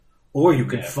Or you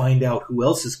can find out who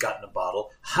else has gotten a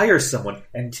bottle, hire someone,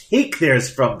 and take theirs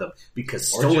from them, because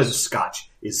stolen scotch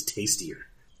is tastier.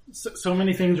 So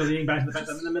many things are leading back to the fact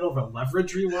that I'm in the middle of a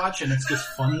Leverage rewatch, and it's just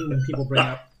funny when people bring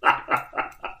up...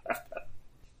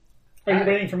 Are you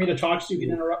waiting for me to talk so you can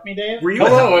interrupt me, Dave?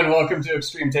 Hello, and welcome to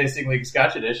Extreme Tasting League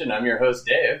Scotch Edition. I'm your host,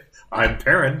 Dave. I'm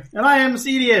Perrin. And I am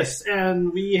Cedius,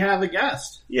 and we have a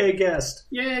guest. Yay, guest.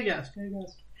 Yay, guest. Yay,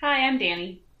 guest. Hi, I'm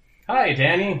Danny. Hi,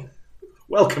 Danny.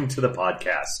 Welcome to the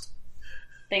podcast.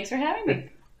 Thanks for having me.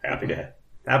 Happy to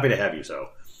have you.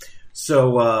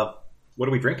 So, what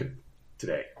are we drinking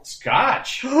today?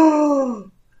 Scotch.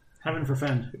 Heaven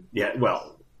forfend. Yeah,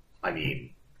 well, I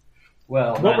mean...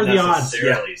 Well, what were the odds?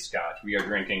 Necessarily scotch. We are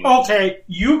drinking... Okay,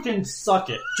 you can suck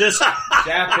it. Just...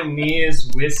 Japanese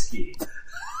whiskey.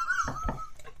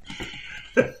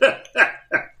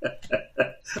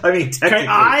 I mean, technically... Okay,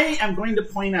 I am going to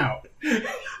point out...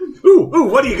 Ooh,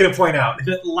 what are you going to point out?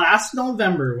 That last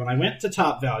November, when I went to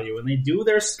Top Value, and they do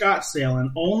their Scotch sale,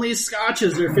 and only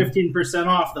Scotches are 15%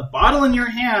 off, the bottle in your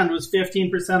hand was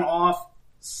 15% off.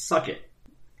 Suck it.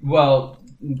 Well,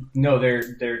 no,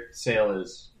 their sale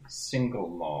is single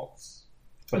malts.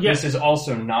 But Yes. this is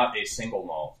also not a single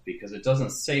malt, because it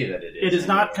doesn't say that it is. It is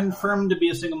not confirmed to be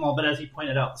a single malt, but as he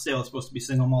pointed out, the sale is supposed to be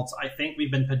single malts. I think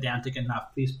we've been pedantic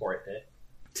enough. Please pour it, Dave.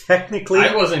 Technically...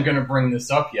 I wasn't going to bring this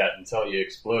up yet until you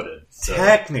exploded. So.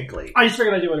 Technically... I just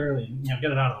figured I'd do it early and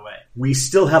get it out of the way. We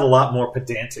still had a lot more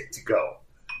pedantic to go.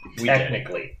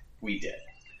 Technically. We did.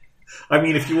 I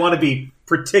mean, if you want to be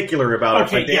particular about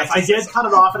okay, it. yes, I did cut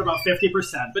it off at about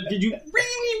 50%, but did you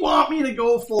really want me to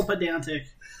go full pedantic?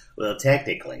 Well,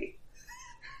 technically.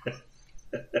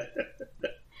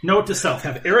 Note to self,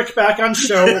 have Eric back on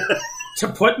show to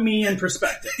put me in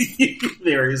perspective.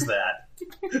 There is that.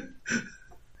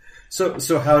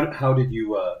 So how did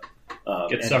you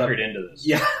Get suckered into this.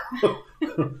 Yeah.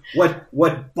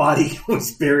 What body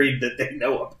was buried that they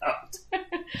know about?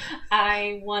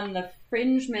 I won the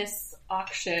Fringe Miss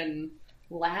auction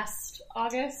last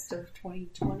August of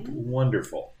 2020.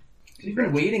 Wonderful. You've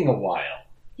been waiting a while.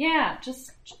 Yeah,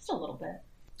 just a little bit.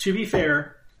 To be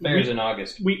fair, There's in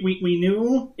August. we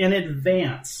knew in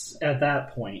advance at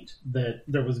that point that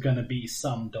there was going to be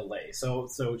some delay. So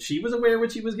she was aware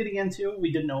what she was getting into.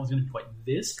 We didn't know it was going to be quite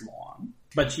this long,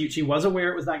 but she was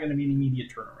aware it was not going to be an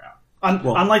immediate turnaround.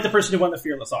 Unlike the person who won the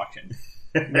Fearless auction,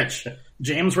 which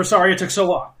James, we're sorry it took so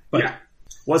long. But yeah,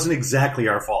 wasn't exactly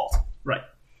our fault. Right.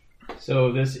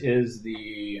 So this is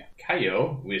the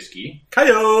Cayo whiskey.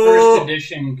 Cayo! First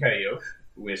edition Cayo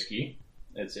whiskey.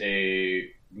 It's a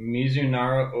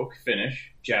Mizunara oak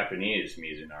finish, Japanese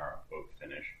Mizunara oak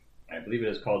finish. I believe it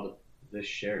is called the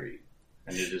Sherry,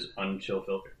 and it is unchill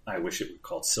filtered. I wish it were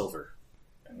called silver.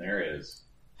 And there is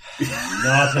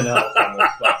nothing else on this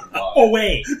fucking bottle. Oh,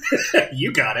 wait.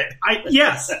 You got it.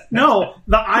 Yes. No,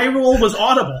 the eye roll was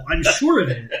audible. I'm sure of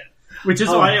it. Which is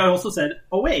why I also said,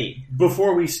 oh, wait.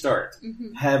 Before we start,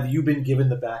 have you been given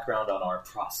the background on our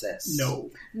process?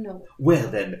 No. Well,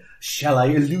 then, shall I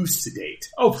elucidate?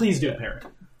 Oh, please do, Parrot.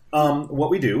 What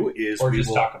we do is Or we just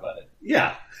will... talk about it.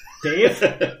 Yeah. Dave,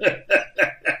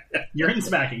 you're in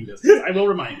smacking distance. I will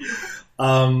remind you.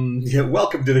 Yeah,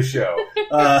 welcome to the show.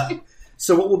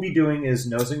 So what we'll be doing is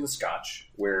nosing the scotch,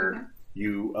 where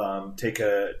you take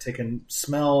a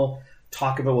smell.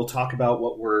 We'll talk about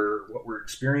what we're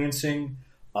experiencing.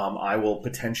 I will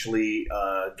potentially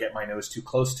get my nose too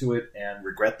close to it and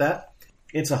regret that.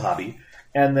 It's a hobby,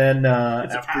 and then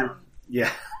after,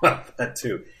 yeah, that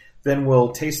too. Then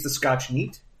we'll taste the scotch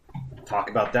neat. Talk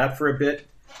about that for a bit.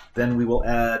 Then we will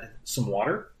add some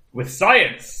water with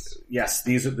science. Yes,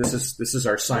 this is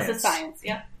our science. This is science,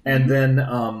 yeah. And then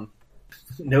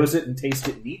nose it and taste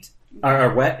it neat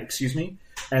or wet. Excuse me.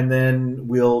 And then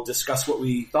we'll discuss what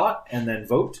we thought and then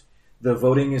vote. The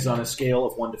voting is on a scale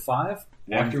of 1 to 5.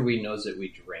 After we nose it, we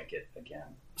drink it again.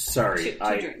 Sorry,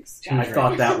 Two drinks. I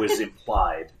thought that was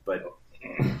implied, but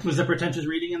Was there pretentious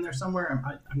reading in there somewhere?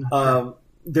 I'm not sure.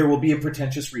 There will be a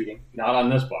pretentious reading, Not on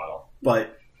this bottle.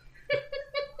 but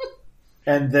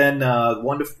and then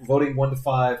voting 1 to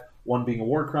 5, 1 being a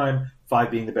war crime,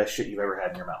 5 being the best shit you've ever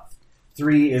had in your mouth.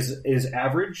 3 is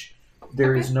average.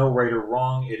 There is no right or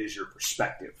wrong. It is your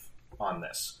perspective on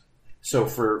this. So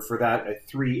for that, a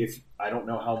 3, if I don't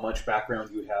know how much background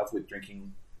you have with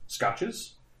drinking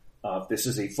scotches, if this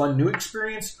is a fun new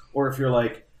experience, or if you're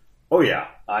like, oh yeah,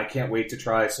 I can't wait to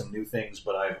try some new things,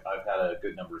 but I've had a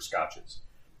good number of scotches.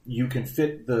 You can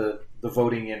fit the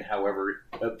voting in however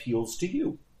it appeals to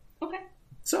you. Okay.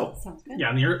 So Sounds good. Yeah,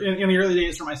 in the early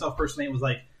days for myself personally, it was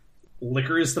like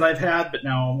liquors that I've had, but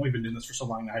now we've been doing this for so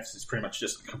long now, it's pretty much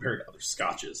just compared to other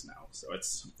scotches now. So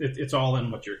it's all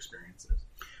in what your experience is.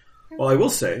 Well, I will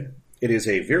say it is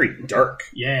a very dark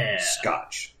Yeah.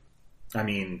 Scotch. I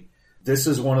mean, this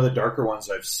is one of the darker ones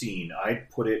I've seen. I'd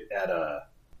put it at a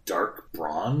dark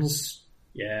bronze,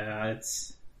 Yeah,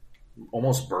 it's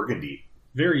almost burgundy.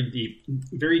 very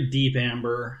deep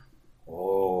amber.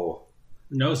 Oh,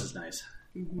 Nose is nice.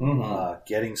 Mhm.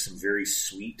 getting some very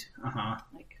sweet.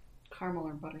 Like caramel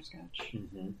or butterscotch.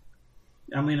 Mm-hmm.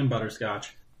 I'm leaning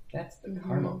butterscotch. That's the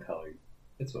caramel color.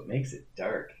 That's what makes it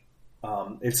dark.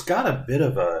 It's got a bit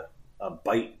of a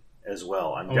bite as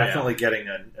well. I'm Oh, definitely getting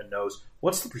a nose.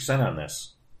 What's the percent on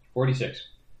this? 46.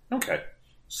 Okay.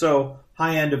 So,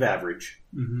 high end of average.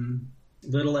 Mm-hmm.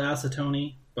 Little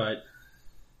acetone, but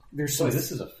There's Boy, some...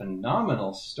 this is a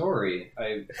phenomenal story.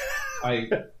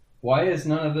 Why is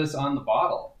none of this on the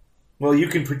bottle? Well, you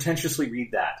can pretentiously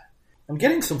read that. I'm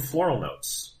getting some floral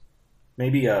notes.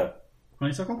 Maybe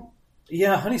honeysuckle.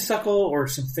 honeysuckle or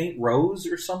some faint rose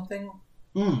or something.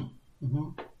 Mm-hmm.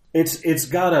 It's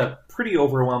got a pretty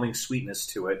overwhelming sweetness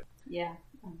to it. Yeah,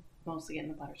 I'm mostly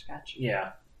getting the butterscotch.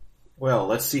 Yeah. Well,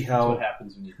 let's see That's how... what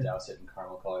happens when you douse it in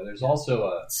caramel color. There's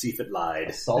also Let's see if it a lied.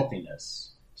 saltiness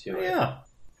to it. Yeah.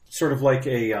 Sort of like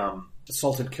a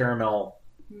salted caramel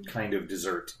kind of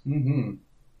dessert. Mm-hmm.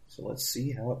 So let's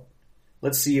see how it...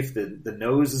 Let's see if the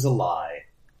nose is a lie.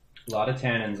 A lot of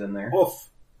tannins in there. Oof.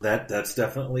 That's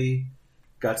definitely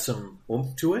got some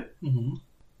oomph to it. Mm-hmm.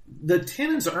 The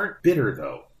tannins aren't bitter,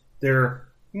 though. They're...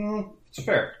 It's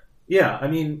fair. Yeah, I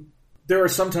mean, there are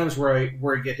some times where I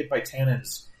get hit by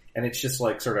tannins, and it's just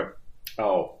like sort of,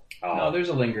 No, there's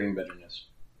a lingering bitterness.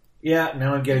 yeah,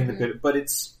 now I'm getting the bit, but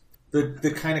it's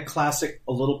the kind of classic,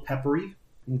 a little peppery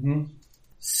Mm-hmm.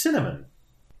 cinnamon,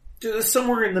 just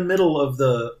somewhere in the middle of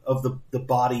the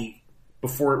body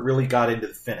before it really got into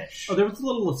the finish. Oh, there was a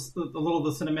little of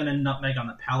the cinnamon and nutmeg on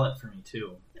the palate for me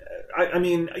too. I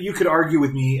mean, you could argue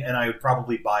with me, and I would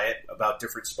probably buy it about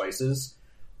different spices,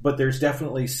 but there's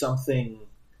definitely something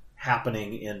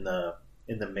happening in the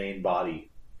main body.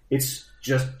 It's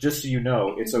just so you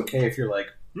know, it's okay if you're like,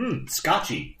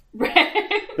 scotchy.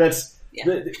 That's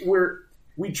Yeah.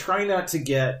 we try not to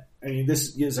get. I mean,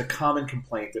 this is a common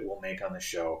complaint that we'll make on the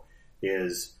show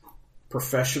is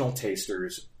professional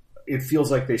tasters. It feels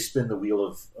like they spin the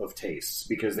wheel of tastes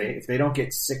because if they don't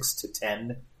get 6 to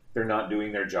 10, they're not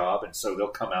doing their job, and so they'll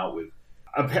come out with.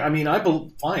 I mean,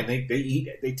 fine.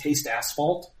 They taste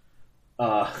asphalt,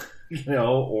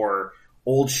 or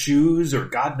old shoes, or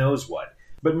God knows what.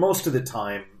 But most of the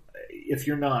time, if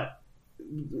you're not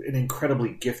an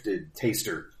incredibly gifted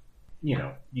taster,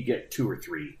 you get 2 or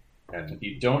 3. And If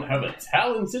you don't have a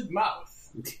talented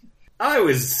mouth. I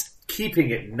was keeping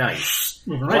it nice.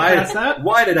 Right past that.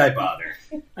 Why did I bother?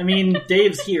 I mean,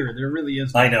 Dave's here. There really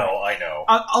is. I know.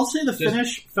 I'll say the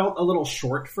finish felt a little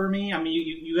short for me. I mean,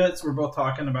 you guys were both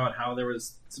talking about how there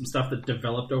was some stuff that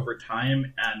developed over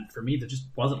time, and for me, there just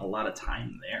wasn't a lot of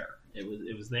time there.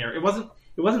 It was there. It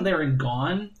wasn't there and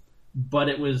gone, but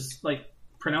it was like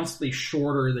pronouncedly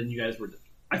shorter than you guys were.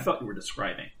 I thought you were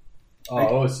describing.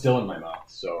 Oh, it's still in my mouth,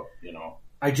 so,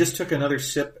 I just took another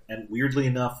sip, and weirdly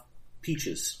enough,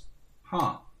 peaches.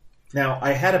 Huh. Now,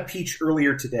 I had a peach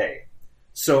earlier today,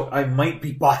 so I might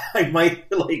I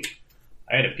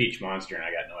had a peach monster, and I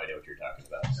got no idea what you're talking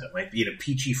about. So. might be in a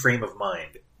peachy frame of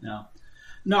mind. No.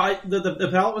 The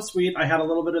palate was sweet. I had a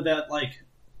little bit of that, like,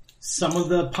 some of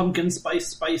the pumpkin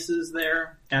spices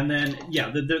there. And then,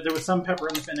 there was some pepper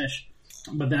in the finish,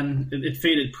 but then it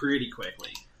faded pretty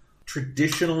quickly.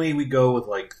 Traditionally, we go with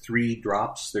like 3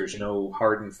 drops. There's no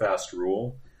hard and fast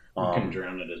rule. You can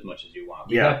drown it as much as you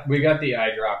want. Yeah. We got the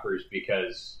eyedroppers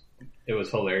because it was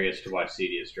hilarious to watch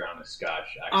Cedius drown a scotch.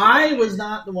 I was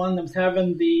not the one that was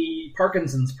having the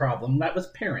Parkinson's problem. That was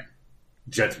Perrin.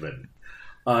 Gentlemen,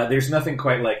 there's nothing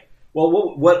quite like. Well,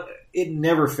 what it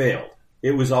never failed.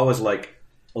 It was always like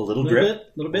a little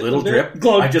drip, little drip.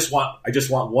 Glug. I just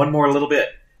want one more little bit.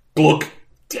 Glug.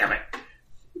 Damn it.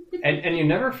 And you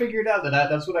never figured out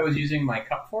that's what I was using my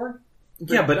cup for?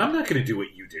 Yeah, but I'm not going to do what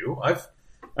you do.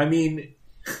 I mean,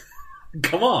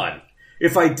 come on.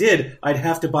 If I did, I'd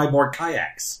have to buy more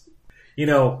kayaks.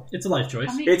 It's a life choice.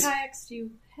 How many kayaks do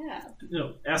you have?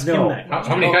 Ask No. him that.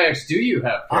 How many kayaks do you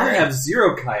have? I Perry? have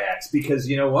 0 kayaks because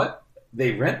you know what?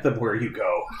 They rent them where you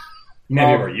go.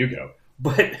 Maybe where you go.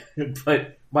 But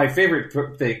my favorite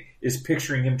thing is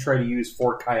picturing him try to use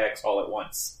 4 kayaks all at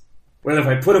once. Well, if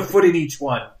I put a foot in each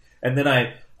one and then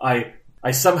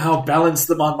I somehow balance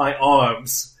them on my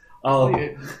arms, I'll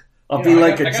be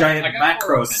like a giant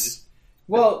macros.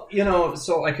 Well,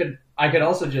 so I could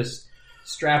also just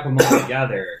strap them all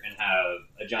together and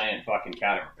have a giant fucking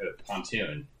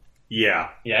pontoon. Yeah,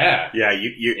 Yeah,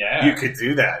 you could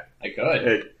do that. I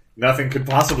could. Nothing could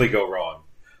possibly go wrong.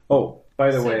 Oh, by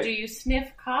the So way, do you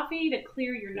sniff coffee to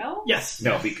clear your nose? Yes.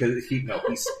 no, because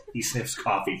he sniffs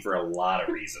coffee for a lot of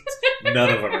reasons. None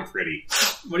of them are pretty.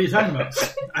 What are you talking about?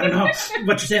 I don't know what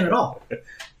you're saying at all.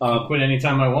 I'll quit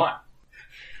anytime I want.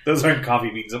 Those aren't coffee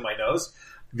beans in my nose.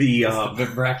 The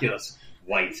The miraculous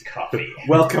white coffee.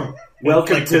 welcome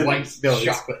Like to white no,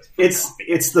 chocolate.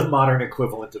 it's the modern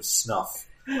equivalent of snuff.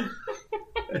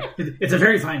 It's a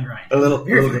very fine grind. A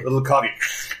little coffee.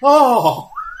 Oh,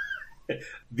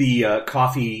 the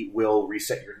coffee will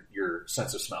reset your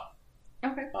sense of smell.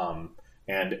 Okay.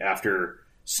 And after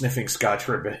sniffing scotch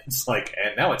for a bit, it's like,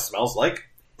 and now it smells like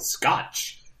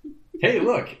scotch. Hey,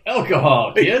 look,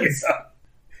 alcohol, kids.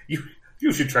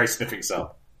 You should try sniffing some.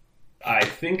 I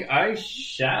think I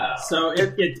shall. So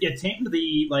it tamed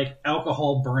the like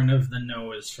alcohol burn of the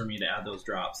nose for me to add those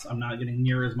drops. I'm not getting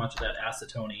near as much of that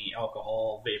acetone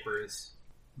alcohol vapors.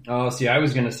 Oh, see, I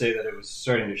was going to say that it was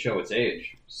starting to show its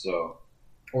age, so,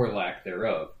 or lack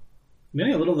thereof. I'm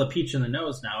getting a little of the peach in the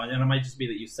nose now, and it might just be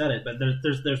that you said it, but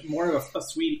there's more of a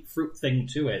sweet fruit thing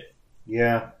to it.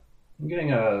 Yeah. I'm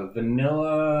getting a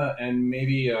vanilla and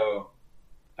maybe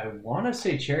I want to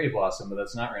say cherry blossom, but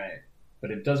that's not right.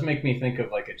 But it does make me think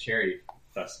of like a cherry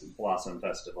blossom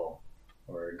festival,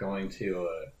 or going to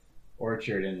a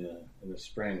orchard in the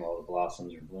spring while the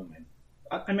blossoms are blooming.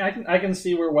 I mean, I can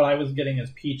see where what I was getting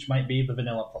as peach might be the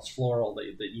vanilla plus floral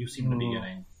that you seem to be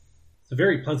getting. It's a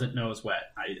very pleasant nose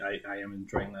wet. I am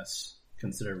enjoying this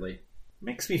considerably.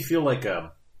 Makes me feel like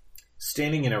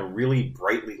standing in a really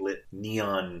brightly lit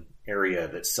neon area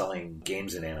that's selling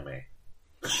games and anime.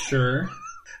 Sure.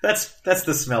 That's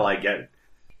the smell I get.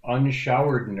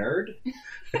 Unshowered nerd?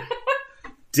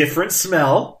 Different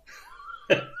smell.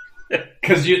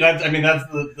 Because that's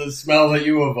the smell that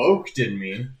you evoked in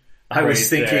me. I was Right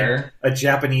thinking there. a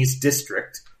Japanese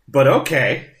district, but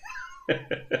okay.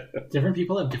 Different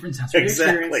people have different sensory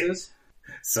Exactly. experiences.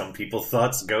 Some people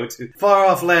thoughts go to far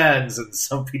off lands, and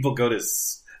some people go to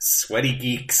sweaty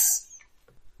geeks.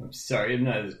 I'm sorry, I'm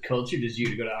not as cultured as you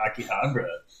to go to Akihabara.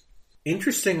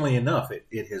 Interestingly enough,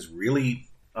 it has really,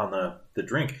 on the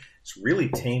drink, it's really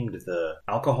tamed the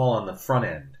alcohol on the front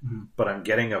end, but I'm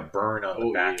getting a burn on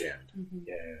the back end. Mm-hmm.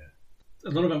 Yeah. A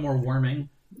little bit more warming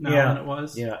now Yeah. than it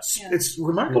was. Yeah, Yeah. it's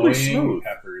remarkably Cloying smooth.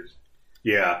 peppers.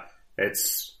 Yeah,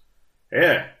 it's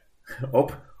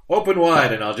open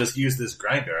wide, and I'll just use this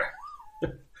grinder.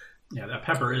 Yeah, that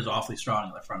pepper is awfully strong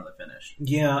in the front of the finish.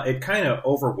 Yeah, it kind of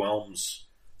overwhelms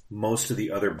most of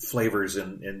the other flavors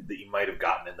in that you might have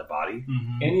gotten in the body.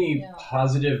 Mm-hmm. Any Yeah.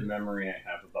 positive memory I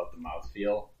have about the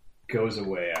mouthfeel goes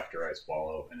away after I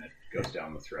swallow, and it goes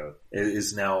down the throat. It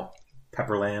is now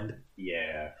Pepperland.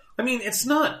 Yeah. I mean, it's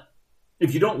not.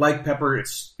 If you don't like pepper, it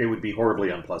would be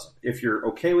horribly unpleasant. If you're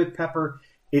okay with pepper,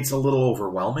 it's a little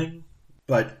overwhelming.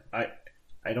 But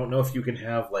I don't know if you can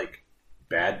have like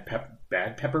bad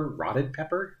pepper, rotted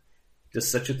pepper. Does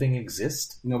such a thing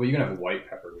exist? No, but you can have white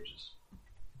pepper, which is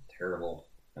terrible.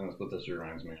 And that's what this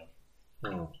reminds me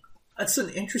of. That's an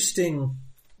interesting.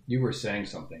 You were saying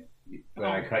something. When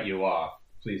I cut you off,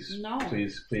 please, No.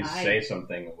 please say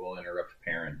something, and we'll interrupt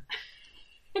Perrin.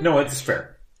 No, it's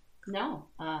fair. No,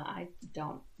 I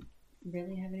don't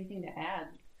really have anything to add.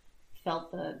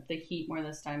 Felt the heat more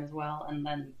this time as well, and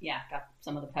then got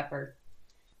some of the pepper.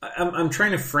 I'm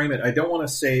trying to frame it. I don't want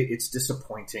to say it's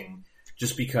disappointing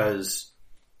just because,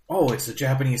 it's a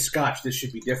Japanese scotch. This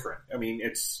should be different. I mean,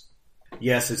 it's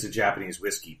a Japanese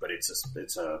whiskey, but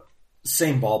it's a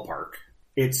same ballpark.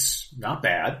 It's not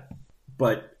bad,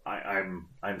 but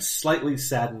I'm slightly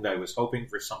saddened. I was hoping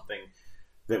for something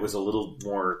that was a little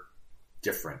more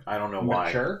different. I don't know why.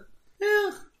 Mature?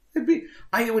 Yeah,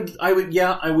 I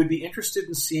would be interested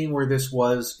in seeing where this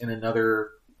was in another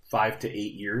 5 to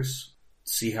 8 years.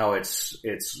 See how it's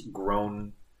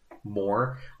grown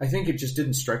more. I think it just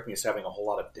didn't strike me as having a whole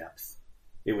lot of depth.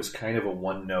 It was kind of a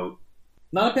one note,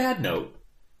 not a bad note.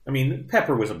 I mean,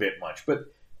 pepper was a bit much, but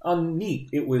on neat,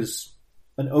 it was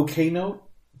an okay note,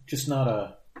 just not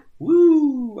a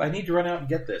woo. I need to run out and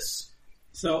get this.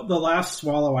 So the last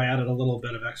swallow, I added a little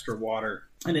bit of extra water,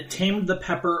 and it tamed the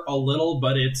pepper a little,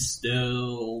 but it's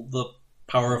still the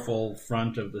powerful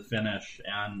front of the finish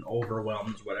and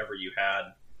overwhelms whatever you had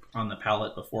on the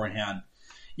palate beforehand.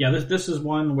 Yeah, this is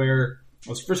one where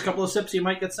those first couple of sips you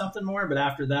might get something more, but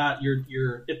after that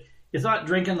it's not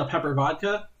drinking the pepper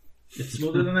vodka. It's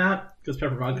smoother than that because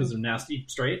pepper vodkas are nasty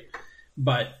straight,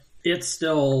 but it's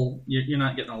still you're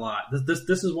not getting a lot. This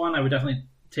is one I would definitely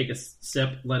take a sip,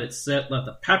 let it sit, let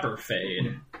the pepper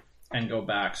fade, and go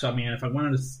back. So I mean, if I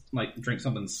wanted to like drink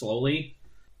something slowly,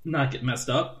 not get messed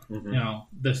up,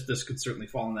 this could certainly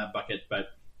fall in that bucket. But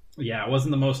yeah, it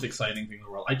wasn't the most exciting thing in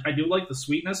the world. I do like the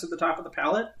sweetness at the top of the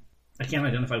palate, I can't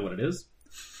identify what it is.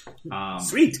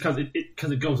 Sweet. Because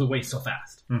it goes away so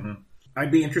fast. Mm-hmm.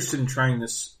 I'd be interested in trying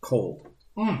this cold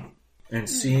and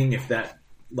seeing if that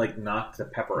knocked the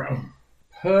pepper out.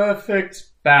 Perfect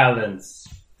balance.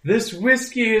 This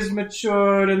whiskey is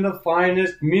matured in the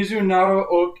finest Mizunara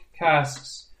oak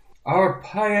casks. Our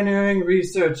pioneering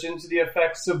research into the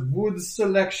effects of wood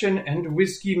selection and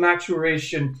whiskey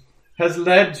maturation has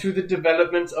led to the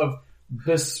development of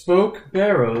bespoke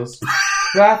barrels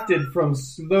crafted from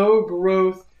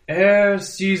slow-growth,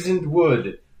 air-seasoned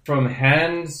wood from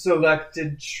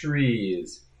hand-selected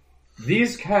trees.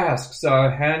 These casks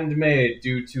are handmade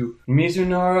due to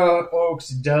Mizunara oak's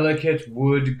delicate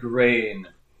wood grain.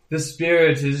 The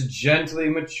spirit is gently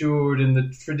matured in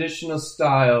the traditional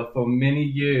style for many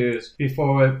years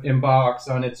before it embarks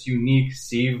on its unique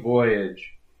sea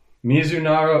voyage.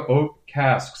 Mizunara oak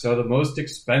casks are the most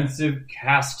expensive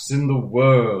casks in the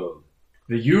world.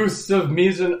 The use of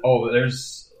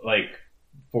there's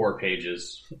 4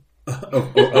 pages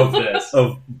of this.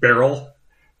 Of barrel?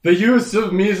 The use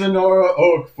of Mizunara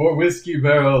oak for whiskey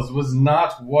barrels was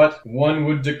not what one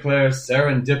would declare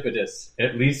serendipitous,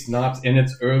 at least not in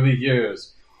its early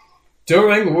years.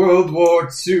 During World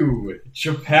War II,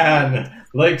 Japan,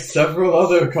 like several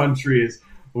other countries,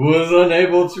 was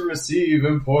unable to receive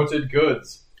imported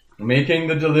goods, making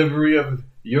the delivery of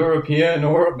European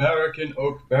or American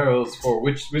oak barrels for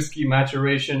whiskey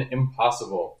maturation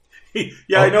impossible.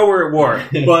 Yeah, I know we're at war,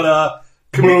 but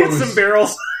can we get some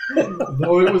barrels?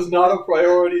 Though it was not a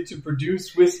priority to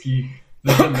produce whiskey,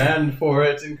 the demand for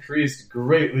it increased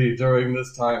greatly during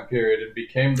this time period and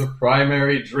became the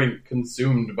primary drink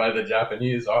consumed by the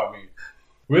Japanese army.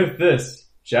 With this,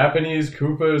 Japanese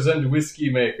coopers and whiskey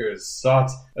makers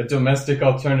sought a domestic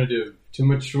alternative to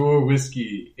mature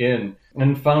whiskey in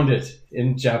and found it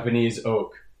in Japanese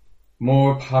oak,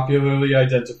 more popularly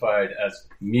identified as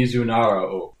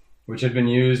Mizunara oak, which had been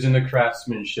used in the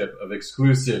craftsmanship of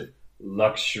exclusive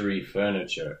luxury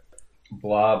furniture.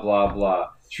 Blah, blah, blah.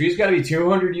 Tree's got to be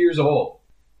 200 years old.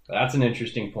 That's an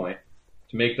interesting point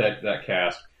to make that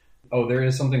cask. Oh, there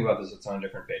is something about this that's on a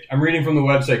different page. I'm reading from the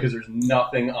website because there's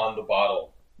nothing on the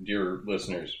bottle, dear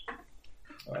listeners.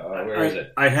 Where is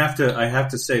it? I have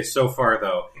to say, so far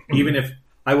though, even if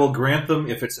I will grant them,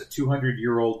 if it's a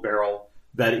 200-year-old barrel,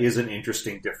 that is an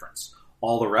interesting difference.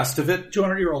 All the rest of it,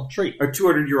 200-year-old tree. A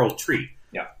 200-year-old tree.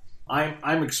 Yeah.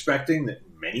 I'm expecting that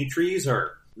many trees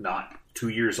are not 2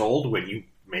 years old when you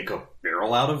make a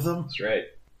barrel out of them. That's right.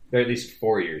 They're at least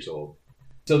 4 years old.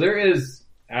 So there is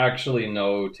actually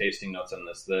no tasting notes on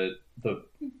this. The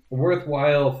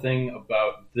worthwhile thing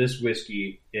about this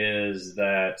whiskey is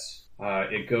that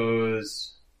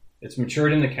it's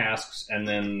matured in the casks, and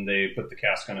then they put the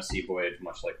cask on a sea voyage,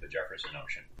 much like the Jefferson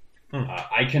Ocean.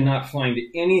 I cannot find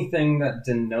anything that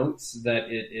denotes that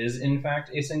it is, in fact,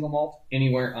 a single malt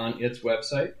anywhere on its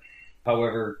website.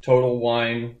 However, Total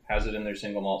Wine has it in their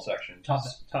single malt section. Top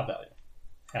Value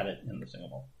had it in the single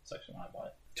malt section. I bought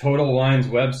it. Total Wine's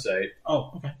website,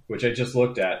 okay, which I just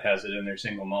looked at, has it in their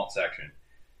single malt section.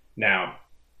 Now,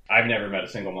 I've never met a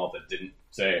single malt that didn't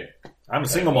say, I'm a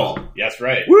single malt. Yes,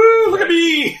 right. Woo, look at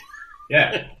me!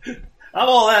 Yeah. I'm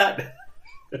all that.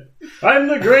 I'm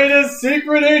the greatest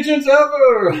secret agent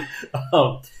ever!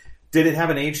 Did it have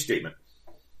an age statement?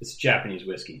 It's Japanese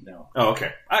whiskey, no. Oh,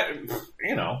 okay.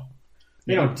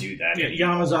 They don't do that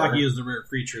anymore. Yamazaki is the rare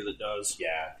creature that does.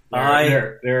 Yeah.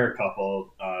 There are a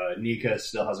couple. Nika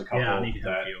still has a couple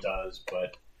that does,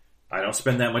 but I don't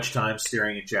spend that much time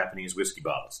staring at Japanese whiskey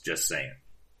bottles, just saying.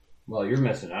 Well, you're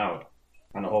missing out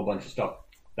on a whole bunch of stuff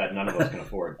that none of us can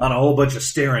afford. On a whole bunch of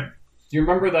staring. Do you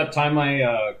remember that time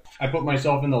I put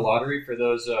myself in the lottery for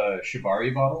those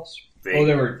Shibari bottles? Vague. Oh,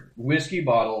 they were whiskey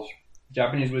bottles,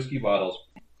 Japanese whiskey bottles,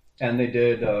 and they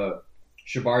did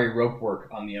Shibari rope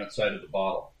work on the outside of the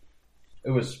bottle.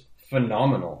 It was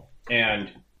phenomenal,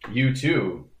 and you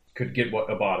too could get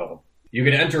a bottle. You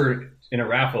could enter in a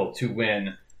raffle to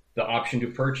win the option to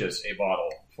purchase a bottle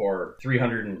for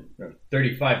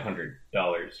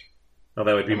 $3,500. Oh,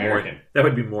 that would be American. more. That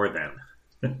would be more than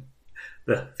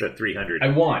the 300. I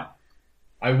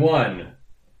won,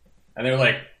 and they're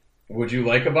like, "Would you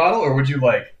like a bottle, or would you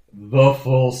like the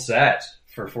full set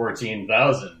for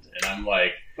 $14,000?" And I'm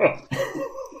like,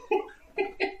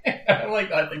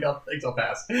 I think I'll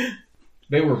pass.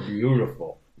 They were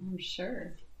beautiful. I'm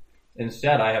sure.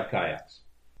 Instead, I have kayaks.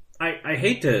 I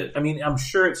hate to. I mean, I'm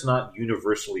sure it's not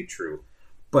universally true,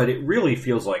 but it really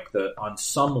feels like on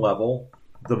some level,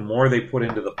 the more they put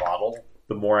into the bottle,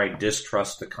 the more I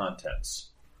distrust the contents.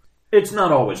 It's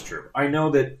not always true. I know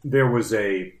that there was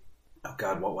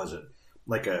what was it?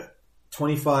 Like a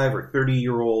 25 or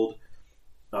 30-year-old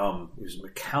it was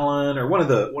Macallan or one of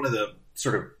the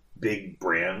sort of big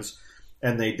brands,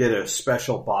 and they did a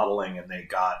special bottling, and they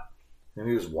got, I think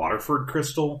it was Waterford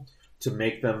Crystal, to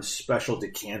make them special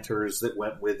decanters that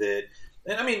went with it.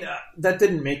 And I mean, that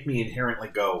didn't make me inherently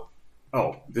go,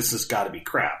 oh, this has got to be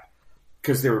crap,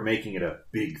 because they were making it a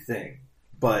big thing.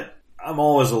 But I'm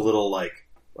always a little like,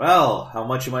 well, how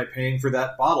much am I paying for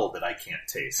that bottle that I can't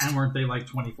taste? And weren't they like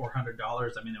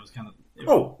 $2,400? I mean, it was kind of...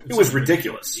 It was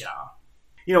ridiculous. Yeah.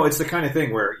 You know, it's the kind of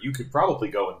thing where you could probably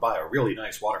go and buy a really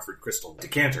nice Waterford Crystal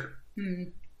decanter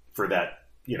for that,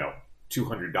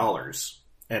 $200,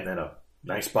 and then a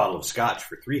nice bottle of scotch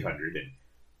for $300, and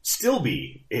still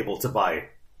be able to buy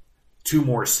 2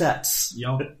 more sets.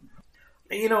 Yep.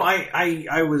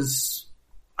 I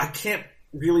can't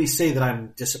really say that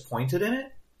I'm disappointed in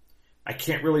it. I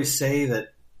can't really say that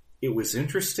it was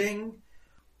interesting.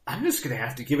 I'm just going to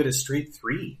have to give it a straight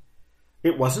 3.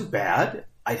 It wasn't bad.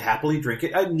 I'd happily drink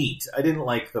it. Neat. I didn't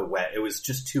like the wet. It was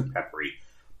just too peppery.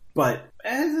 But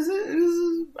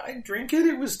I drink it.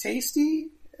 It was tasty.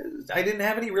 I didn't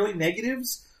have any really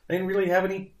negatives. I didn't really have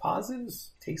any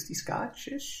positives. Tasty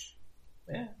scotch-ish.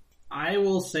 Yeah. I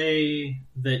will say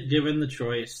that given the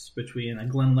choice between a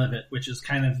Glenlivet, which is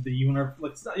kind of the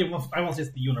I won't say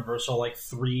it's the universal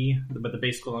 3, but the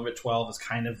base Glenlivet 12 is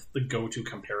kind of the go-to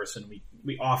comparison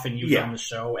we often use on the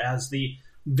show as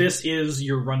this is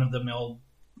your run-of-the-mill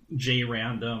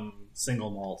J-Random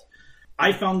single malt.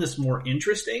 I found this more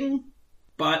interesting,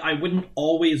 but I wouldn't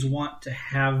always want to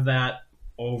have that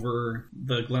over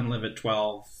the Glenlivet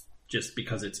 12 just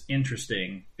because it's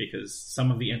interesting, because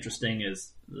some of the interesting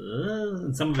is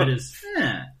and some of it is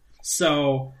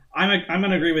So I'm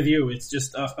going to agree with you. It's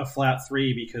just a flat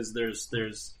 3 because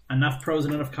there's enough pros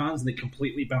and enough cons, and they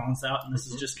completely balance out, and this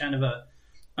is just kind of a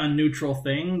neutral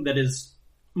thing that is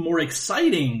more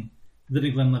exciting than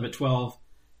a Glenlivet 12,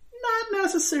 not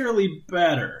necessarily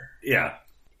better. Yeah.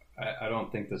 I don't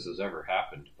think this has ever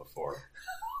happened before.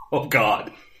 Oh,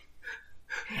 God.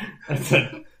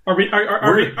 Are we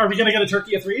going to get a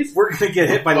turkey of 3s? We're going to get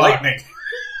hit by lightning.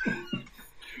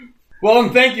 Well,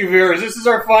 and thank you, viewers. This is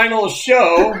our final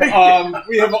show.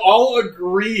 We have all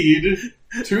agreed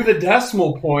to the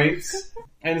decimal points,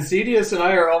 and Cedius and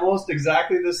I are almost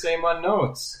exactly the same on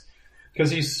notes, because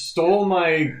he stole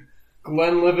my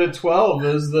Glenlivet 12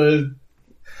 as the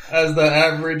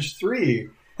average 3.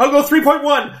 I'll go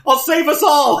 3.1. I'll save us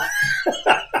all.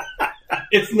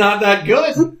 It's not that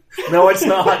good. No, it's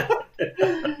not.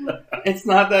 It's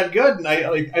not that good. And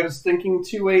I was thinking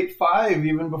 285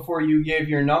 even before you gave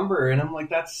your number, and I'm like,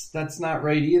 that's not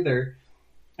right either.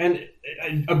 And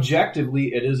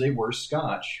objectively, it is a worse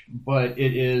scotch, but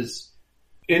it is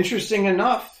interesting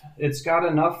enough. It's got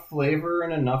enough flavor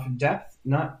and enough depth.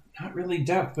 Not really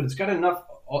depth, but it's got enough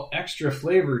extra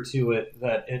flavor to it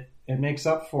that it makes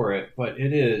up for it. But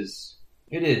it is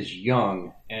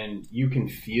young, and you can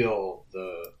feel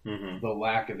the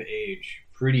lack of age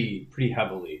pretty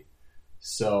heavily.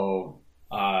 So,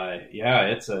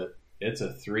 it's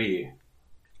a 3.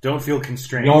 Don't feel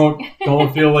constrained.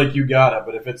 Don't feel like you got it,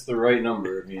 but if it's the right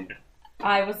number, I mean.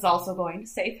 I was also going to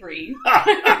say 3.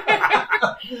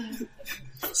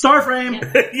 Starframe!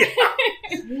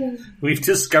 Yeah. We've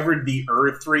discovered the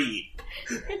 3.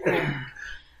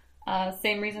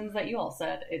 Same reasons that you all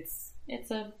said. It's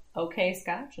a okay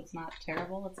scotch. It's not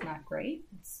terrible. It's not great.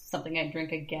 It's something I'd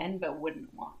drink again, but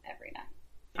wouldn't want every night.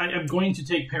 I am going to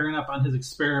take Perrin up on his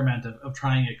experiment of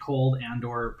trying it cold and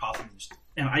or possibly just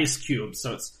an ice cube.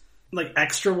 So it's like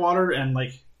extra water and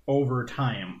over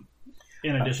time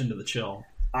in addition to the chill.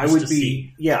 I would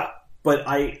be, but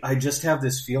I just have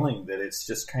this feeling that it's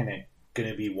just kind of going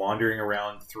to be wandering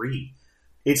around 3.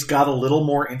 It's got a little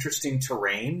more interesting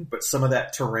terrain, but some of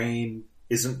that terrain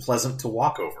isn't pleasant to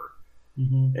walk over.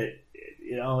 Mm-hmm.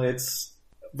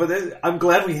 But I'm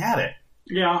glad we had it.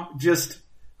 Yeah. Just,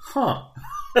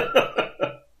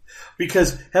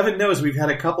 because heaven knows we've had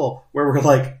a couple where we're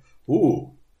like,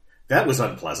 ooh, that was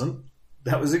unpleasant.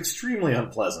 That was extremely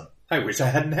unpleasant. I wish I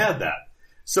hadn't had that.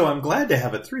 So I'm glad to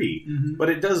have a 3, but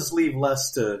it does leave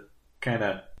less to kind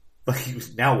of,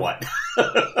 now what?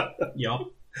 Yep.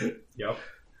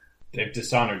 They've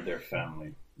dishonored their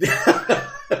family.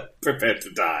 Prepared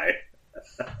to die.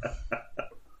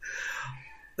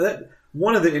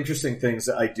 One of the interesting things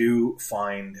that I do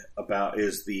find about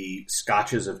is the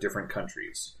scotches of different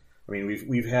countries. I mean,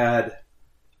 we've had,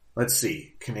 let's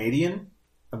see, Canadian,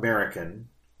 American,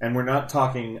 and we're not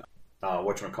talking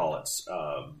whatchamacallits,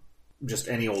 just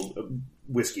any old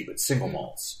whiskey, but single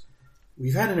malts.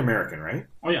 We've had an American, right?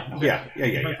 Oh yeah, yeah.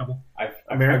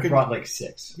 I've brought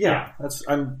 6. Yeah,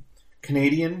 I'm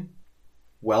Canadian,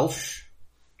 Welsh.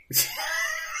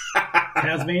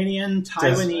 Tasmanian,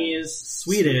 Taiwanese,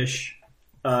 Swedish,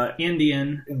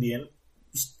 Indian,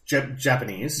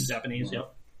 Japanese.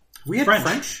 Yep. We had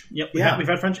French. Yep. Yeah. We've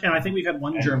had French, and I think we've had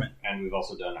one German. And we've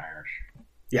also done Irish.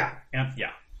 Yeah. And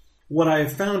What I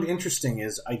found interesting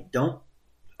is I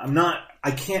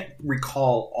can't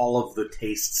recall all of the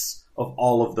tastes of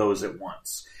all of those at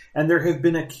once. And there have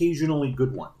been occasionally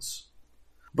good ones.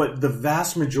 But the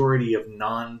vast majority of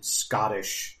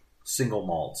non-Scottish single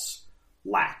malts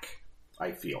lack,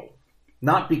 I feel.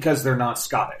 Not because they're not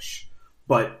Scottish,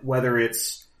 but whether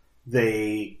it's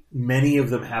many of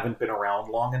them haven't been around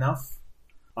long enough.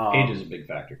 Age is a big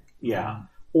factor. Yeah.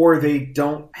 Or they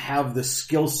don't have the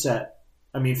skill set.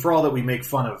 I mean, for all that we make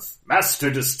fun of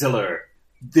Master Distiller,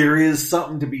 there is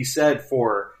something to be said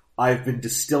for I've been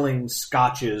distilling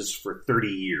scotches for 30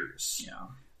 years. Yeah.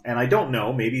 And I don't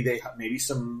know, maybe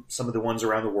some of the ones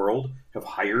around the world have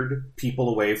hired people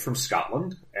away from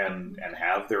Scotland and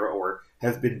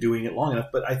have been doing it long enough.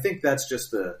 But I think that's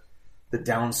just the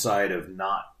downside of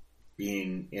not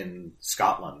being in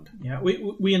Scotland. Yeah,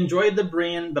 we enjoyed the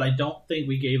brand, but I don't think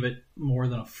we gave it more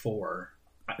than a 4.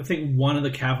 I think one of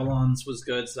the Cavalons was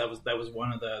good, so that was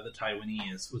one of the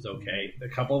Taiwanese was okay. A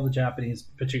couple of the Japanese,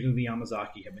 particularly the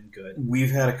Yamazaki, have been good.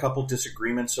 We've had a couple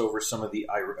disagreements over some of the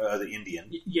Indian.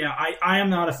 Yeah, I am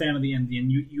not a fan of the Indian.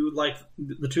 You like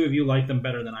the two of you like them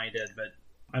better than I did, but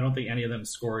I don't think any of them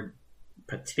scored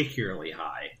particularly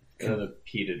high. The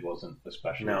peated wasn't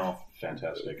especially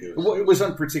fantastic. It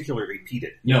wasn't particularly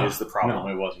peated. No, is the problem.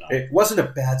 No, it was not. It wasn't a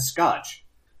bad Scotch,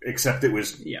 except it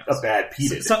was a bad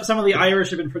peated. Some of the Irish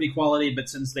have been pretty quality, but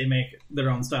since they make their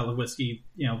own style of whiskey,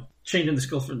 changing the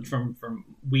skill from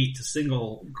wheat to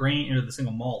single grain or the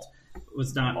single malt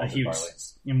was not malted a huge.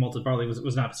 Barley. Malted barley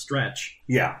was not a stretch.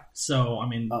 Yeah. So I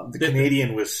mean, the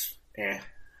Canadian was.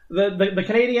 The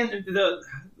Canadian,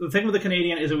 the thing with the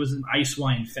Canadian is it was an ice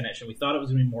wine finish, and we thought it was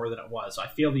going to be more than it was. So I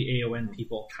feel the AON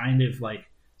people kind of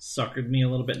suckered me a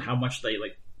little bit in how much they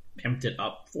pimped it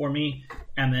up for me,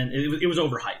 and then it was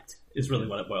overhyped. Is really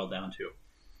what it boiled down to.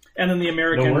 And then the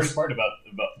Americans. The worst part about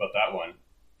that one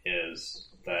is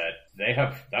that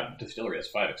that distillery has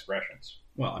 5 expressions.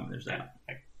 Well, I mean, there's that.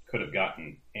 I could have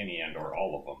gotten any and or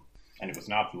all of them. And it was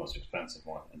not the most expensive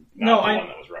one. And one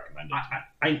that was recommended.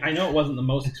 I know it wasn't the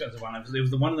most expensive one. It was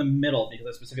the one in the middle because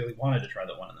I specifically wanted to try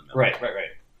the one in the middle. Right.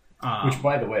 Which,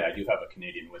 by the way, I do have a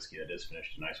Canadian whiskey that is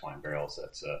finished in ice wine barrels.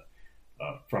 That's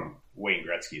from Wayne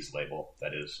Gretzky's label.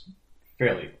 That is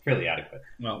fairly adequate.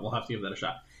 Well, we'll have to give that a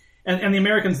shot. And the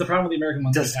Americans, the problem with the American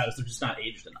ones we've had is they're just not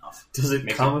aged enough. Does it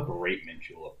come a great mint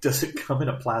julep? Does it come in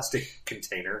a plastic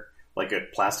container, like a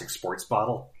plastic sports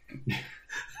bottle?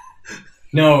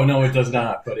 No, it does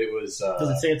not. But it was. Does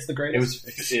it say it's the greatest?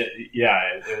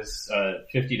 It was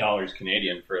 $50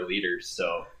 Canadian for a liter.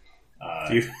 So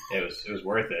it was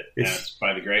worth it. And it's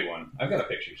by the great one. I've got a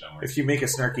picture somewhere. If you make a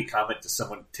snarky comment, does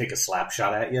someone take a slap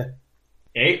shot at you?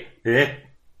 Eh?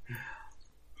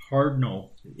 Hard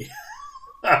no. You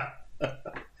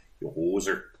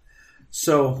hoser.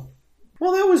 So,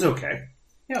 well, that was okay.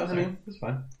 Yeah, it was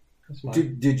fun.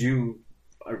 Did you?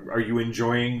 Are you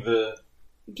enjoying the?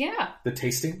 Yeah. The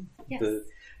tasting? Yes.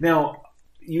 Now,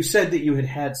 you said that you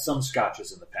had some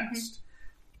scotches in the past.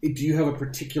 Mm-hmm. Do you have a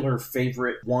particular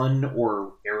favorite one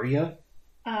or area?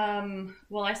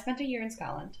 Well, I spent a year in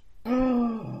Scotland.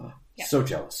 Yeah. So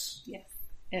jealous. Yes.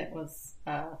 It was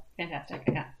fantastic.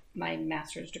 I got my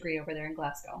master's degree over there in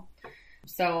Glasgow.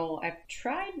 So I've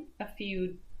tried a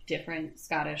few different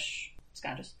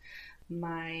Scotches.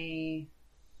 My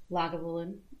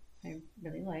Lagavulin, I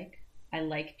really like. I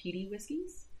like peaty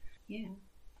whiskeys. Yeah.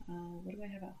 What do I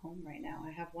have at home right now?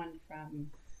 I have one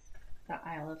from the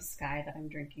Isle of Skye that I'm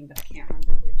drinking, but I can't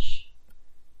remember which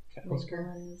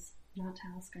Talisker it is. Not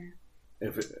Talisker.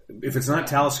 If it's not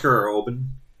Talisker or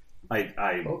Oban, is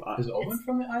Oban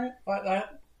from the Isle?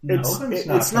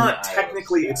 It's not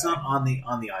technically. It's not on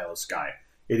the Isle of Skye.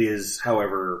 It is,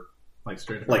 however,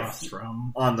 straight across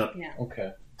from on the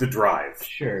okay the drive.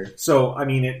 Sure. So I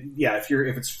mean,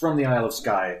 if it's from the Isle of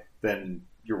Skye, then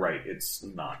you're right. It's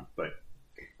not. But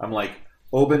I'm like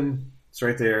Oban. It's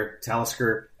right there.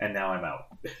 Talisker, and now I'm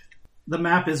out. The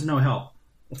map is no help.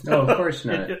 No, of course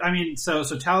not. So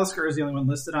Talisker is the only one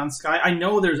listed on Skye. I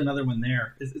know there's another one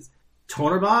there. It's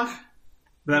Tonerbach?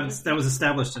 That was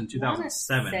established in 2007.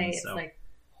 I want to say it's like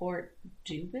Port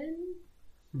Dubin?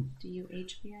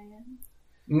 Duhbin?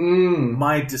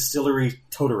 My distillery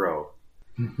Totoro.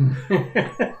 And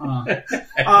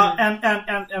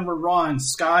we're wrong.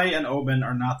 Skye and Oban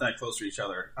are not that close to each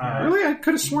other. Really? I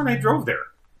could have sworn I drove there.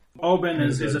 Oban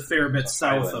is a fair bit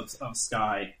south of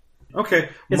Skye. Okay.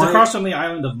 It's across from the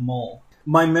island of Mull.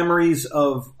 My memories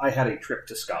of... I had a trip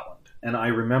to Scotland. and I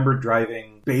remember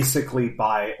driving basically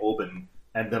by Oban,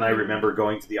 and then I remember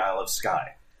going to the Isle of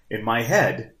Skye. In my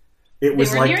head, it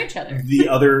was were like near each other. the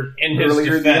other In his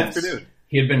earlier in the defense, afternoon.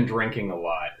 he had been drinking a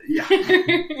lot. Yeah.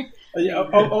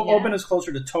 Oban is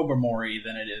closer to Tobermory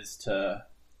than it is to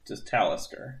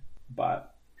Talisker.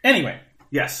 But anyway,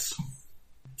 Yes.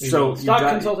 we So will stop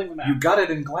consulting the map. you got it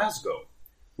in Glasgow,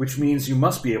 which means you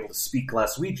must be able to speak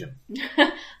Glaswegian.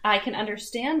 I can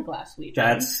understand Glaswegian.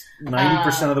 That's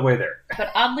 90% of the way there.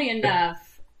 But oddly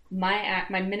enough, my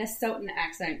Minnesotan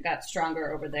accent got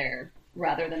stronger over there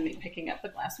rather than me picking up the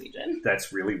Glaswegian.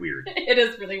 That's really weird. It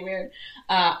is really weird.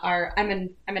 I'm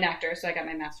an actor, so I got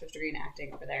my master's degree in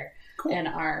acting over there. Cool. And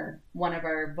one of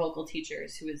our vocal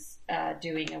teachers, who was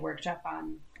doing a workshop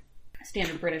on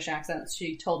standard British accents,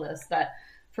 she told us that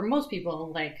for most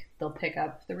people, like, they'll pick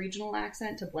up the regional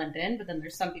accent to blend in, but then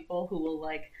there's some people who will,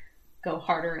 like, go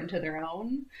harder into their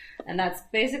own. And that's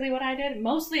basically what I did.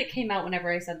 Mostly it came out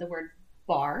whenever I said the word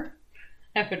bar.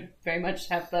 I would very much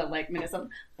have the, like, Minnesota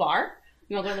bar.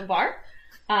 You want to go to the bar?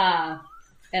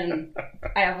 And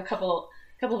I have a couple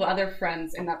of other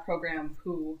friends in that program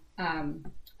who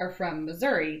are from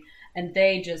Missouri, and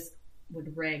they just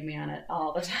would rag me on it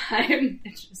all the time.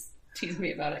 It just tease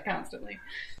me about it constantly.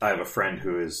 I have a friend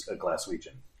who is a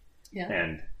Glaswegian. Yeah.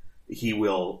 And he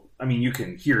will, I mean, you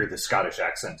can hear the Scottish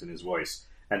accent in his voice.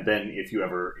 And then if you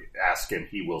ever ask him,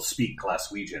 he will speak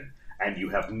Glaswegian. And you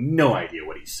have no idea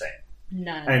what he's saying.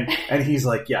 None. And he's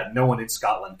like, yeah, no one in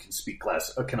Scotland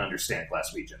can understand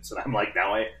Glaswegians. And I'm like,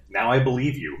 now I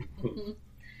believe you.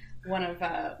 One of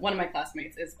my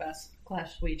classmates is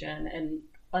Glaswegian, and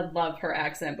I love her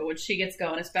accent. But when she gets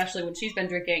going, especially when she's been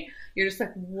drinking, you're just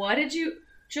like, what did you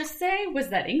just say? Was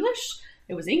that English?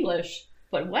 It was English,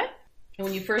 but what? And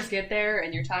when you first get there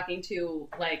and you're talking to,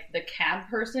 like, the cab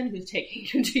person who's taking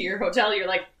you to your hotel, you're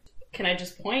like, can I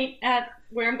just point at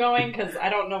where I'm going? Because I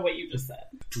don't know what you just said.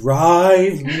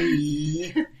 Drive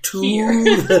me to Here.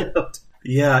 the...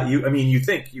 Yeah, you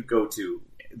think you go to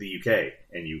the UK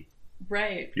and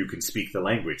Right. you can speak the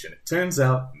language, and it turns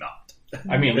out not.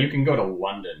 I mean, you can go to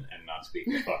London and not speak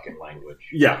the fucking language.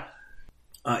 Yeah.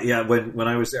 When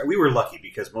I was there, we were lucky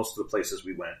because most of the places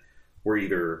we went were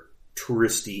either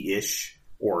touristy-ish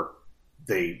or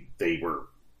they were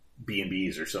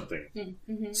B&Bs or something.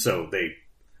 Mm-hmm. So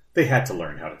they had to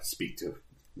learn how to speak to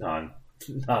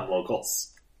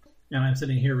non-locals. And I'm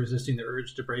sitting here resisting the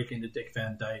urge to break into Dick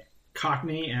Van Dyke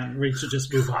Cockney, and we should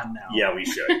just move on now. Yeah, we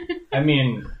should. I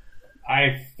mean,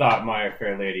 I thought My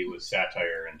Fair Lady was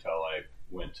satire until I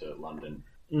went to London.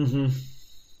 Mm-hmm.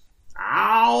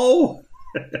 Ow!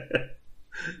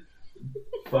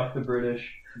 Fuck the British.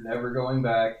 Never going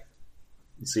back.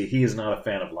 See, he is not a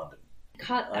fan of London.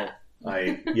 Caught that.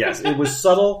 Yes, it was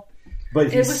subtle,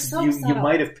 but It was so you subtle.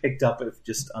 might have picked up it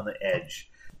just on the edge.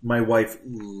 My wife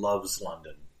loves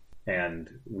London, and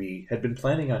we had been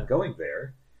planning on going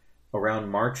there around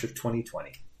March of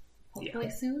 2020. Hopefully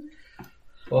soon.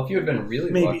 Well, if you had been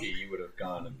really Maybe. lucky, you would have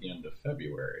gone at the end of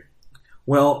February.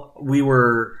 Well, we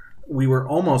were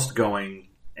almost going,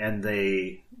 and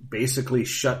they basically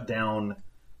shut down.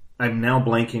 I'm now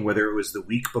blanking whether it was the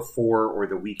week before or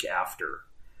the week after,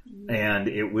 and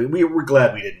we were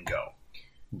glad we didn't go,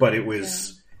 but it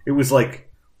was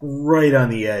like right on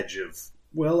the edge of,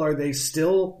 well, are they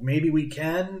still? Maybe we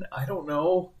can. I don't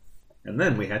know. And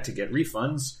then we had to get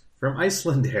refunds from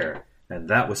Icelandair, and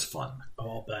that was fun.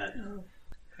 All that.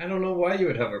 I don't know why you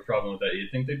would have a problem with that. You'd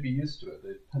think they'd be used to it. They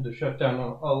had to shut down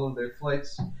all of their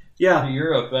flights to Yeah.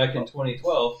 Europe back in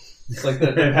 2012. It's like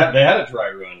that. They had a dry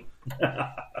run.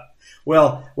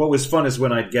 Well, what was fun is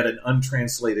when I'd get an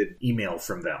untranslated email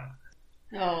from them.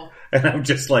 Oh. And I'm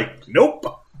just like, nope.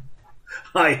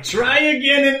 Try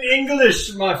again in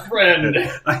English, my friend.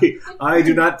 I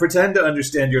do not pretend to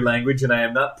understand your language, and I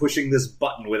am not pushing this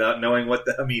button without knowing what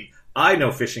the... I mean, I know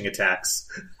phishing attacks,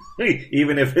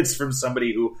 even if it's from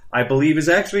somebody who I believe is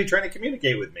actually trying to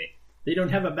communicate with me. They don't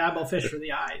have a babble fish for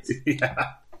the eyes. Yeah.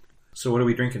 So what are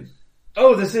we drinking?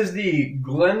 Oh, this is the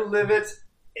Glenlivet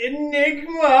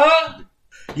Enigma.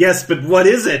 Yes, but what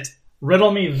is it?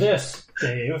 Riddle me this,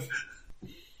 Dave.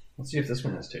 Let's see if this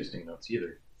one has tasting notes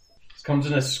either. This comes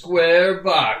in a square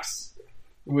box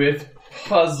with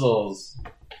puzzles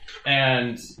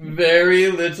and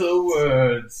very little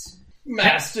words.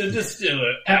 Master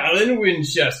Distiller Alan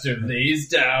Winchester lays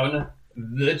down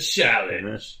the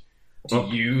challenge. Do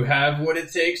you have what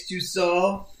it takes to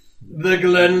solve the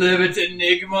Glenlivet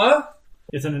Enigma?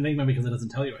 It's an enigma because it doesn't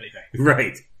tell you anything.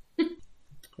 Right.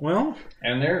 Well,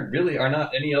 And there really are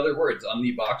not any other words on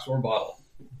the box or bottle.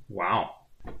 wow.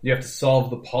 You have to solve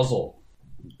the puzzle.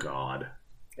 God.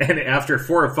 And after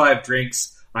 4 or 5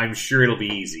 drinks, I'm sure it'll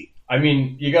be easy. I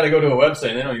mean, you got to go to a website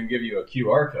and they don't even give you a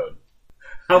QR code.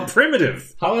 How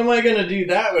primitive. How am I going to do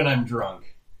that when I'm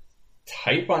drunk?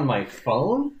 Type on my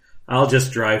phone? I'll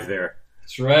just drive there.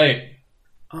 That's right.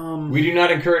 We do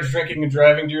not encourage drinking and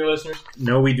driving, dear listeners.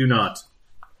 No, we do not.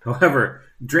 However,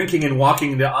 drinking and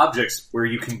walking into objects where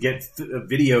you can get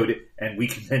videoed and we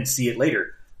can then see it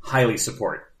later, highly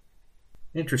support.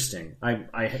 Interesting. I'm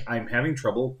having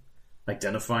trouble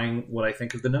identifying what I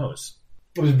think of the nose.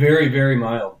 It was very, very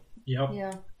mild. Yep.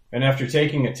 Yeah. And after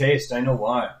taking a taste, I know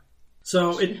why.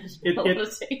 So it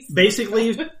Taste.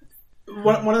 basically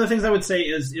one of the things I would say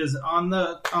is on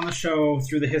the show,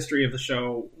 through the history of the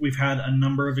show, we've had a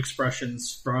number of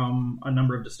expressions from a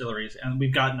number of distilleries, and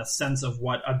we've gotten a sense of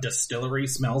what a distillery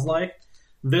smells like.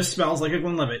 This smells like a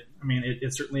Glenlivet. I mean,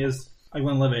 it certainly is a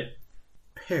Glenlivet.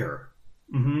 Pear.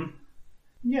 Mm-hmm.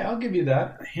 Yeah, I'll give you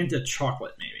that. A hint of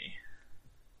chocolate,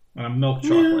 maybe. Milk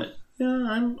chocolate. Yeah,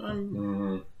 I'm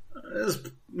Mm-hmm.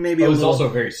 maybe It a was little... also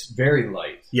very, very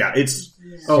light. Yeah, it's...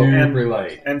 Yeah. Oh, Super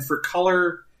light. and for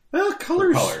color... Well,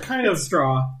 color's color. kind of...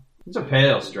 Straw. It's a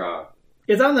pale straw.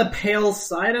 It's on the pale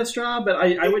side of straw, but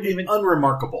I wouldn't even...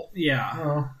 Unremarkable. Yeah.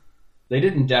 Oh. They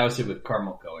didn't douse it with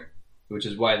caramel color, which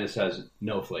is why this has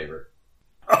no flavor.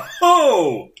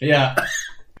 Oh! Yeah.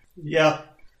 Yeah.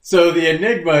 So the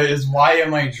enigma is, why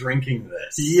am I drinking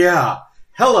this? Yeah.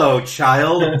 Hello,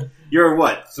 child. You're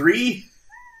what, 3?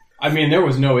 I mean, there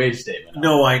was no age statement.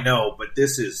 No, I know, but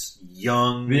this is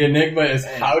young. The enigma is,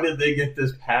 how did they get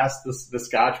this past the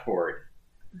Scotch board?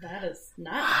 That is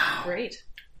not great.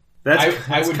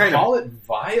 I would kind call it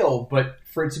vile, but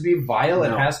for it to be vile,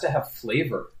 No. it has to have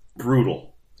flavor.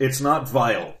 brutal. It's not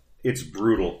vile. It's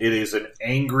brutal. It is an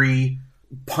angry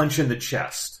punch in the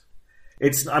chest.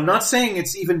 I'm not saying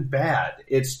it's even bad.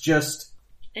 It's just...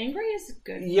 Angry is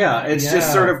good. Yeah, it's Yeah.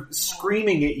 just sort of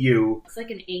screaming at you, It's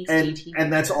like an angsty teen.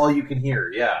 and that's all you can hear.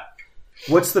 Yeah.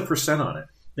 What's the percent on it?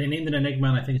 They named it Enigma,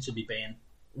 and I think it should be Bane.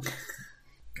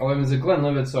 Oh, it was a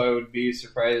Glenlivet, so I would be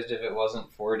surprised if it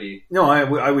wasn't 40. No, I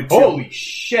would too. Holy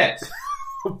shit!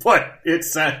 But it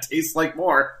tastes like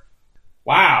more.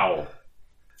 Wow.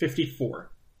 54.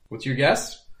 What's your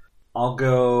guess? I'll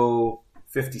go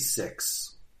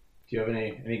 56. Do you have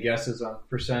any guesses on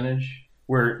percentage?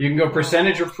 Where You can go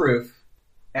percentage or proof.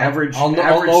 average I'll know-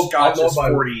 average I'll know- Scotch I'll know is by-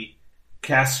 40.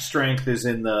 Cast strength is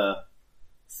in the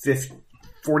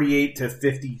 48 to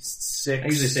 56. I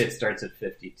usually say it starts at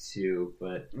 52,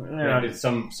 but Yeah. maybe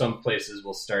some places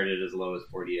will start it as low as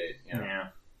 48. Yeah. Yeah.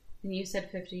 And you said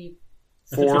 50.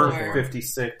 4, 54.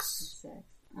 56.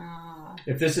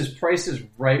 If this is Price is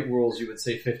Right rules, you would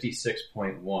say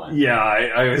 56.1. Yeah,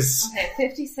 I was... Okay,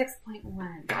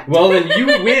 56.1. Well, then you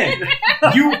win.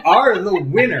 You are the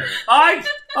winner.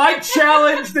 I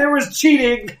challenged there was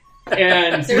cheating.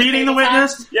 And There's Leading the face-off.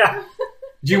 witness? Yeah.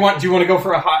 do you want to go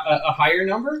for a higher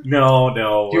number? No. Do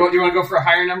you want to go for a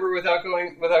higher number without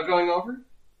going over?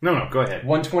 No, go ahead.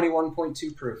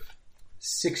 121.2 proof.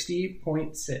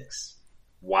 60.6.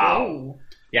 Wow. Oh.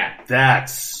 Yeah.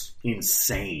 That's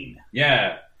insane.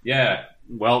 Yeah. Yeah.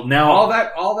 Well, now... All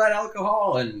that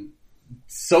alcohol and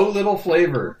so little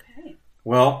flavor. Okay.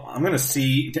 Well, I'm going to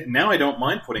see... Now I don't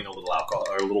mind putting a little alcohol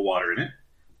or a little water in it.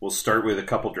 We'll start with a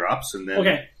couple drops and then...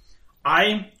 Okay.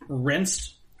 I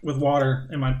rinsed with water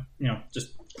and just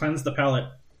cleansed the palate,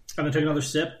 and then took another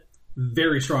sip.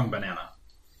 Very strong banana.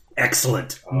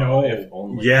 Excellent. No. If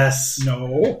only. Yes.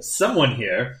 No. Someone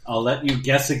here, I'll let you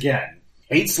guess again,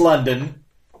 hates London.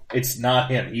 It's not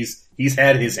him. He's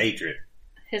had his hatred.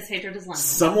 His hatred is London.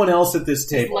 Someone else at this His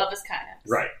table... love is kayaks.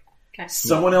 Right. Okay.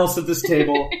 Someone else at this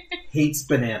table hates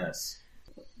bananas.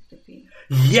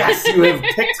 Yes, you have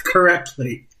picked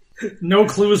correctly. No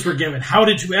clues were given. How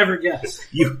did you ever guess?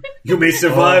 You may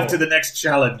survive Oh. to the next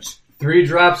challenge. 3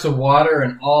 drops of water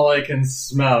and all I can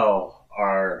smell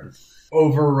are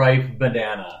overripe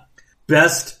banana.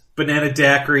 Best banana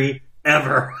daiquiri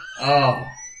ever. Oh.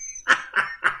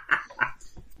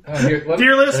 Here,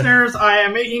 Dear listeners, I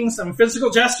am making some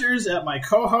physical gestures at my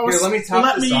co-host. Here, let me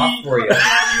top this off for you. Let me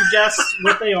have you guess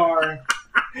what they are.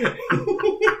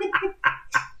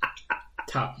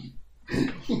 Top.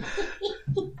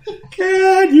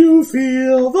 Can you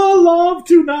feel the love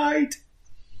tonight?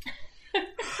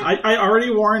 I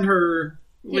already warned her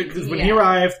because when he Yeah.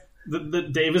 arrived, the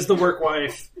Dave is the work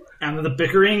wife, and the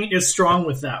bickering is strong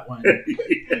with that one.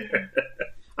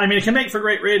 I mean, it can make for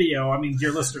great radio. I mean,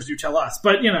 dear listeners, you tell us,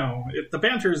 but the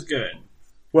banter is good.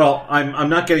 Well, I'm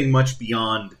not getting much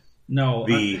beyond No,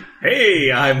 the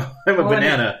hey, I'm a Well,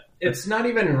 banana. It's not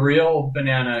even real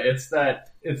banana. It's that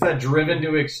driven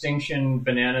to extinction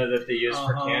banana that they use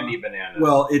for Uh-huh. candy banana.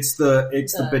 Well, it's the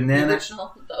banana.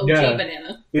 original, the OG Yeah.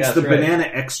 banana. It's Yeah, the that's right. banana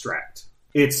extract.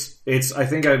 It's I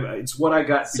think it's what I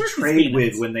got Circus betrayed peanuts.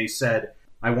 with when they said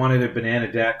I wanted a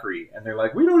banana daiquiri, and they're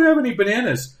like, we don't have any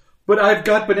bananas, but I've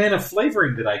got banana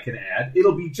flavoring that I can add.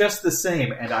 It'll be just the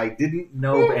same, and I didn't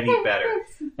know any better,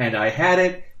 and I had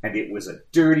it, and it was a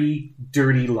dirty,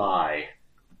 dirty lie.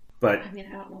 But I mean,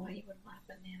 I don't know why you would want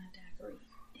banana daiquiri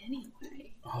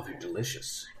anyway. oh, they're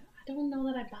delicious. I don't know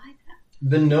that I buy that.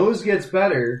 The nose gets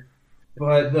better,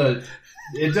 but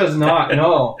it does not.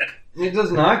 No, it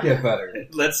does not get better.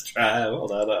 Let's try.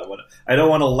 Hold on. I don't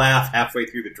want to laugh halfway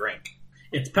through the drink.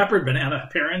 It's peppered banana,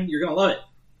 Perrin. You're gonna love it.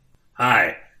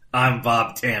 Hi, I'm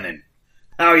Bob Tannen.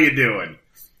 How are you doing?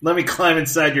 Let me climb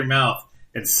inside your mouth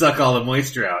and suck all the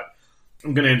moisture out.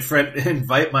 I'm going to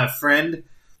invite my friend,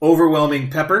 Overwhelming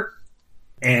Pepper,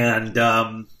 and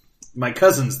my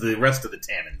cousins, the rest of the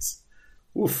Tannins.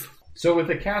 Oof. So with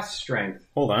the cast strength,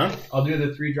 Hold on. I'll do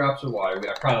the 3 drops of water.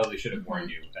 I probably should have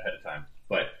warned you ahead of time,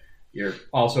 but you're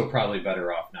also probably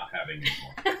better off not having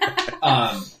it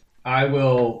more. I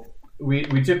will. We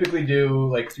typically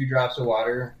do like 3 drops of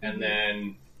water and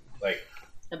then like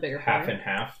A bigger half pour. and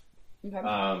half,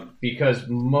 Okay. because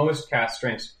most cast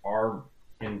strengths are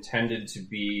intended to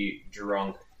be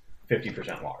drunk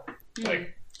 50% water,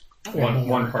 like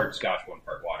one part Scotch, 1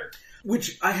 part water.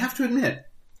 Which I have to admit,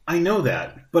 I know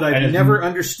that, but And I've if- never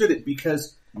understood it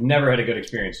because Never had a good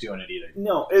experience doing it either.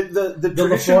 no, the The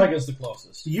tradition. Lafroig is the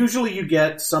closest. Usually, you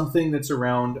get something that's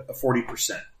around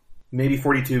 40%, maybe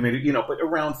 42, maybe but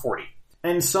around 40.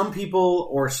 And some people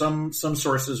or some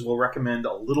sources will recommend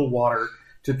a little water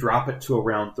to drop it to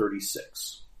around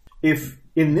 36. If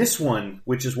in this one,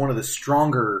 which is one of the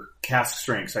stronger cask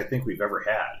strengths I think we've ever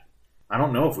had, I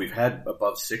don't know if we've had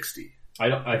above 60.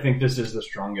 I think this is the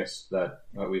strongest that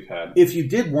we've had. If you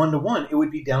did 1-to-1, it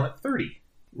would be down at 30.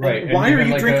 Right. And why and are even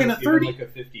you like drinking a even 30? like a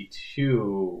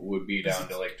 52 would be down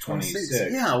to like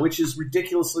 26. Yeah, which is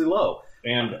ridiculously low.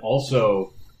 And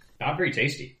also not very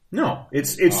tasty. No,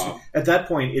 it's Wow. at that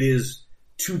point it is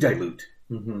too dilute.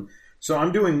 Mm-hmm. So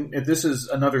I'm doing this is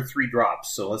another 3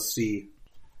 drops. So let's see.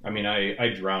 I mean,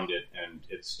 I drowned it, and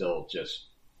it's still just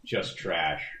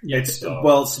trash. Yeah, It's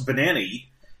so- it's banana-y.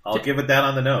 I'll give it that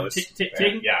on the nose.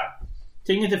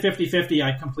 Taking it to 50-50,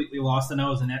 I completely lost the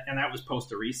nose, and that was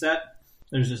post a reset.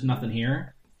 There's just nothing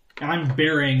here. And I'm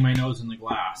burying my nose in the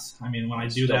glass. I mean, when I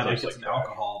do Still that, I tastes get like some trash.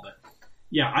 alcohol, but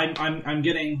yeah, I'm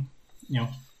getting,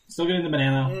 still getting the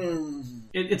banana.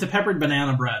 It's a peppered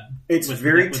banana bread. It's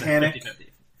very with a tannic. 50-50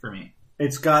 for me.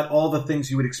 It's got all the things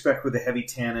you would expect with a heavy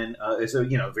tannin. It's a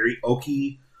very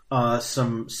oaky,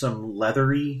 some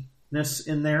leatheriness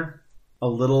in there, a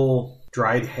little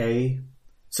dried hay,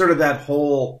 sort of that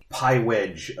whole pie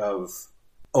wedge of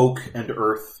oak and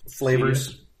earth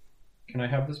flavors. Can I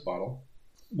have this bottle?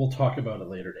 We'll talk about it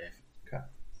later, Dave.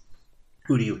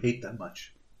 Who do you hate that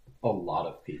much? A lot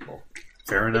of people.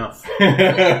 Fair enough.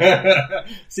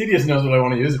 CDS knows what I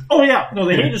want to use it. Oh yeah, no,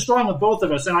 the hate is strong with both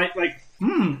of us, and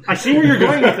I see where you're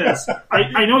going with this.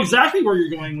 I know exactly where you're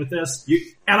going with this,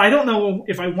 and I don't know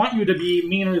if I want you to be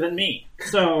meaner than me.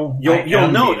 So You'll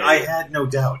am note meaner. I had no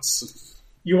doubts.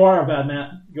 you are a bad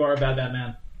man. You are a bad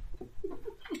man.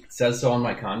 It says so on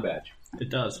my con badge. It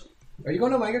does. Are you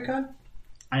going to MegaCon?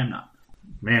 I am not.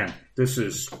 Man, this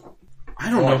is. I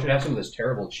Oh, don't I know. should have some of this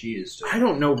terrible cheese. Too. I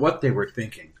don't know what they were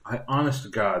thinking. Honest to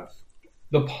God.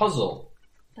 The puzzle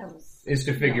That was is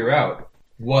to figure out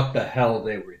what the hell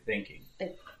they were thinking.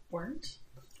 they weren't,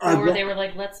 I or wa- they were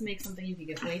like, let's make something you can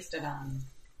get wasted on.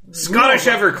 Scottish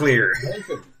Everclear.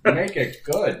 Make it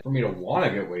good for me to want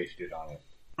to get wasted on it.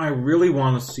 I really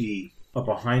want to see a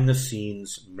behind the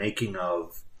scenes making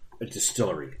of a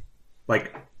distillery.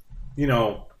 Like,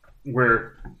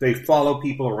 where they follow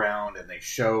people around and they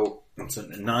show it's a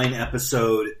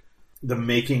 9-episode the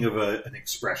making of an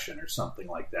expression or something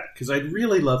like that. Because I'd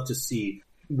really love to see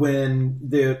when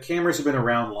the cameras have been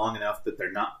around long enough that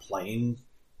they're not playing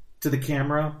to the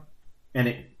camera,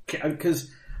 and because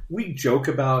we joke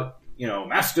about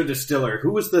master distiller.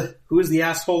 Who was the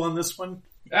asshole on this one?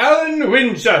 Alan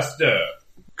Winchester.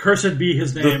 Cursed be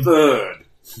his The name. third.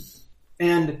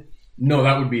 And No,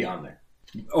 that would be on there.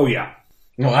 oh yeah,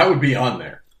 No, that would be on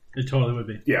there. It totally would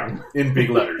be. yeah, in big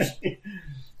letters.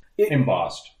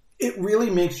 Embossed. It really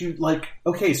makes you like,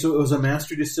 okay, so it was a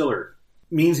master distiller.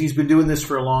 Means he's been doing this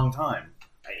for a long time.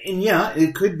 And yeah,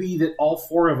 it could be that all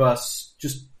 4 of us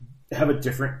just have a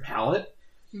different palate.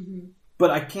 Mm-hmm.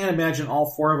 But I can't imagine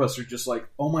all 4 of us are just like,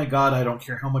 oh my God, I don't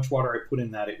care how much water I put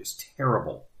in that. It was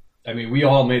terrible. I mean, we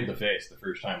all made the face the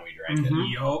first time we drank it.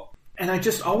 Mhm. Yup. And I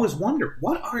just always wonder,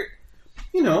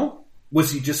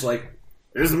 was he just like,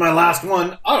 this is my last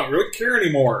one. I don't really care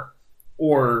anymore.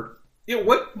 Or Yeah,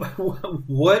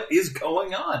 what is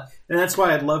going on? And that's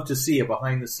why I'd love to see a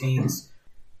behind the scenes.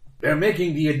 They're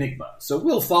making the Enigma, so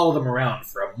we'll follow them around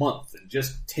for a month and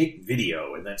just take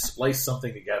video and then splice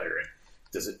something together.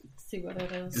 And See what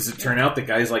it is. does it turn out the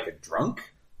guy's like a drunk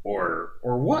or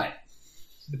what?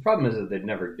 The problem is that they'd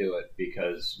never do it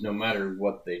because no matter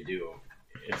what they do,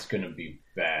 it's going to be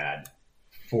bad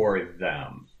for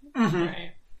them.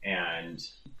 Right. And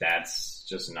that's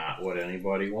just not what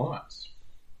anybody wants.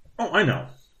 Oh, I know.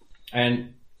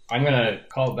 And I'm going to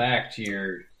call back to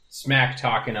your smack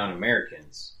talking on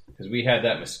Americans because we had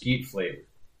that mesquite flavor.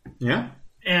 Yeah.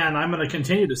 And I'm going to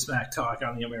continue to smack talk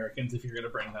on the Americans if you're going to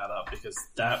bring that up, because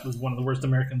that was one of the worst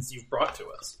Americans you've brought to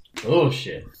us. Oh,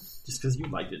 shit. Just because you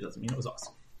liked it doesn't mean it was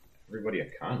awesome. Everybody at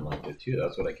con liked it, too.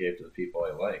 That's what I gave to the people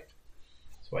I liked.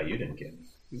 That's why you didn't get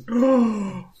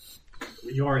me.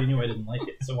 You already knew I didn't like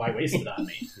it, so why waste it on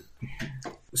me?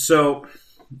 So,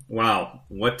 wow,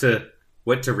 what to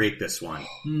rate this one?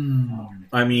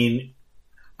 I mean,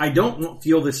 I don't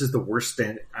feel this is the worst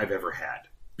thing I've ever had,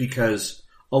 because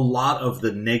a lot of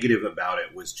the negative about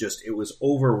it was just, it was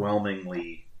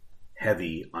overwhelmingly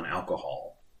heavy on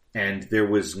alcohol, and there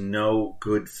was no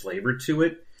good flavor to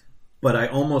it. But I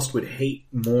almost would hate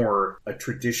more a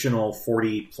traditional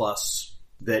 40 plus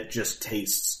that just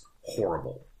tastes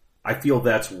horrible. I feel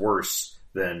that's worse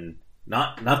than,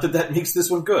 not that makes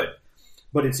this one good,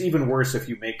 but it's even worse if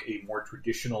you make a more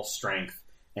traditional strength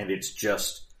and it's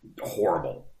just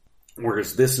horrible.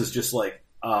 Whereas this is just like,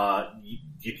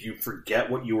 did you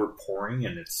forget what you were pouring?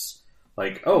 And it's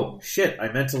like, oh shit,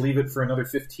 I meant to leave it for another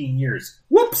 15 years.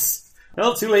 Whoops!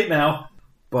 Well, too late now.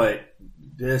 But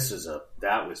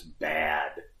that was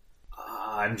bad.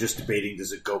 I'm just debating,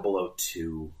 does it go below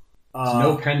 2? It's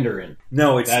no Penderin.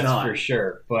 No, it's That's not. for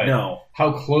sure. But No.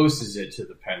 how close is it to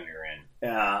the Penderin?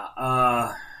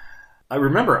 I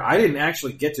remember I didn't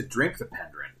actually get to drink the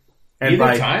Penderin. And Either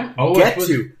by time? Oh,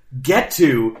 get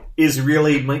to is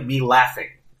really me laughing.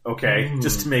 Okay,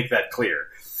 just to make that clear.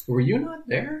 Were you not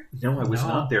there? No, I was No.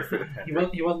 not there for the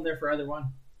Penderin. He wasn't there for either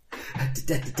one.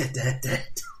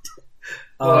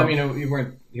 Well, I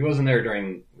mean, he wasn't there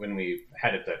during when we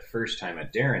had it that first time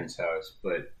at Darren's house,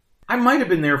 but I might have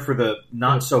been there for the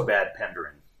not so bad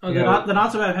Penderin. Oh, Yeah. the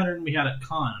not so bad Penderin we had at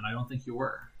con, and I don't think you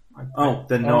were. Oh,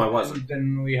 then no, I wasn't.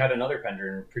 Then we had another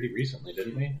Penderin pretty recently,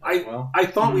 didn't we? I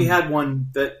thought we had one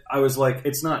that I was like,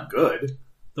 it's not good.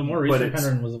 The more But recent it's-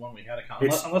 Penderin was the one we had at con.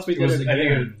 it's- Unless we It did was, it I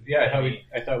think it again. was,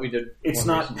 I thought we did. It's one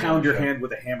not recently pound on your the show. hand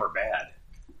with a hammer bad.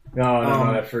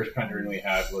 No, that first Penderin we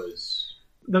had was.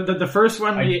 The first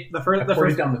one I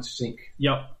poured it down the sink.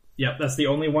 Yep, that's the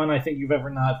only one I think you've ever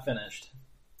not finished.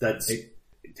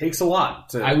 It takes a lot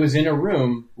to. I was in a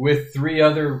room with 3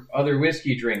 other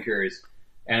whiskey drinkers,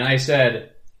 and I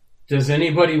said, "Does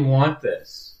anybody want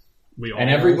this?" We all And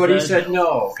everybody said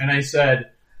no. And I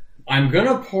said, "I'm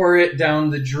gonna pour it down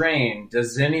the drain.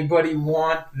 Does anybody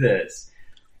want this?"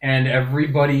 And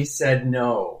everybody said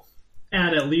no.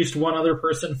 And at least one other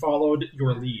person followed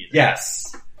your lead.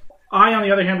 Yes. I, on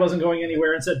the other hand, wasn't going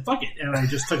anywhere and said, fuck it, and I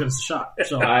just took it as a shot.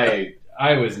 So I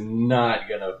was not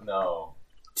gonna. No.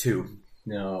 2.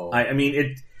 No. I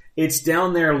mean, it's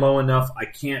down there low enough. I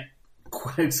can't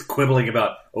quit quibbling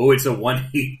about. Oh, it's a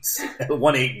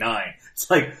 1.89. It's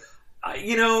like,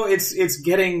 it's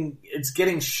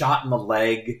getting shot in the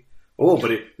leg. Oh,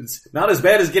 but it's not as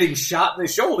bad as getting shot in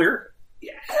the shoulder.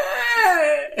 Yeah,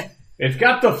 It's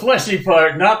got the fleshy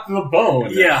part, not the bone.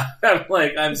 yeah.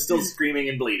 I'm still screaming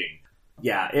and bleeding.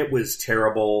 Yeah, it was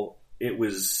terrible. It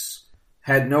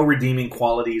had no redeeming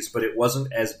qualities, but it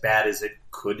wasn't as bad as it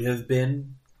could have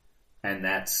been. And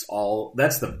that's all.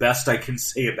 That's the best I can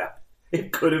say about it.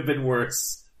 It could have been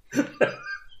worse.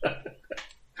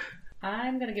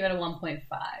 I'm going to give it a 1.5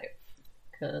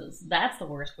 because that's the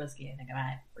worst whiskey I think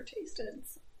I've ever tasted.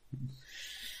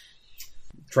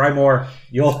 Try more.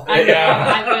 You'll.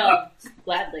 I will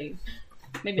gladly.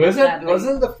 Maybe not gladly.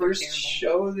 Wasn't the first Terrible.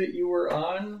 show that you were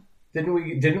on?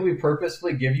 Didn't we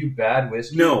purposefully give you bad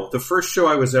whiskey? No, the first show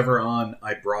I was ever on,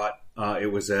 I brought.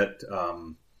 It was at.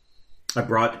 I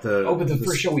brought the. Oh, but the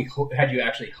first show we had you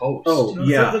actually host. Oh, So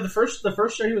yeah. the first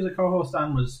show he was a co-host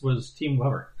on was Team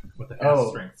Glover with the cast Oh.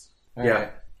 strengths. All Yeah.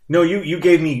 right. No, you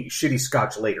gave me shitty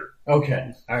scotch later.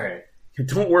 Okay. All right.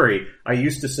 Don't worry. I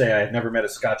used to say I had never met a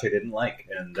scotch I didn't like,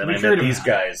 and then We I cured met him these now.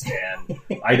 guys, and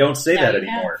I don't say Now that you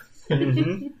have. anymore.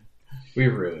 Mhm. We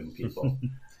ruined people.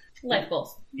 Life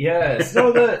goals. Yes.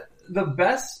 So the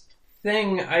best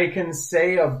thing I can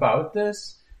say about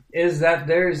this is that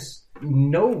there's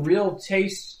no real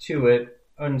taste to it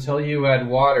until you add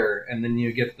water and then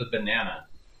you get the banana.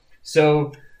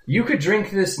 So you could drink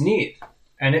this neat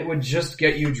and it would just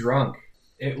get you drunk.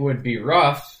 it would be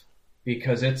rough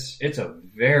because it's a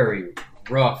very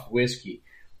rough whiskey.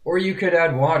 Or you could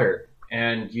add water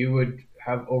and you would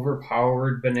have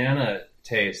overpowered banana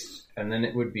taste, and then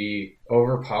it would be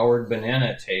overpowered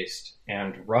banana taste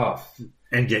and rough.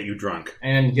 And get you drunk.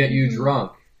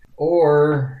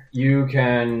 Or you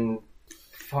can...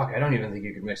 Fuck, I don't even think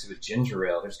you could mix it with ginger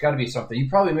ale. There's got to be something. You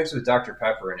probably mix it with Dr.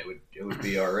 Pepper and it would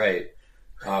be all right.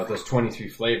 Those 23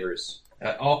 flavors.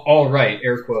 All right,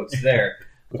 air quotes there.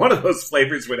 One of those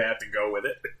flavors would have to go with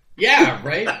it. Yeah,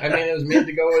 right? I mean, it was made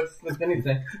to go with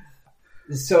anything.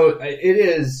 So it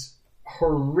is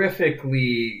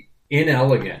horrifically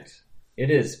inelegant. It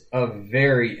is a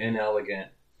very inelegant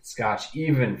Scotch,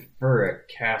 even for a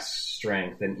cask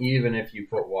strength, and even if you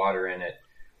put water in it.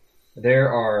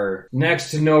 There are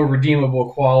next to no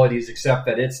redeemable qualities except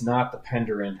that it's not the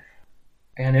Penderyn.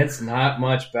 And it's not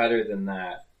much better than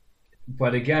that.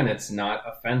 But again, it's not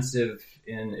offensive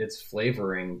in its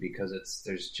flavoring because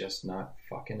there's just not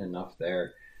fucking enough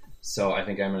there. So I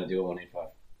think I'm going to do a 185.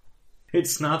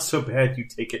 It's not so bad you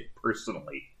take it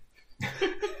personally.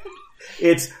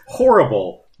 It's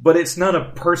horrible, but it's not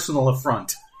a personal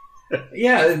affront.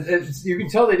 Yeah, you can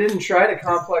tell they didn't try to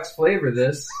complex flavor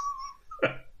this.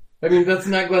 I mean, that's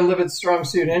not Glenlivet's strong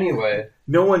suit anyway.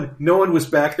 No one was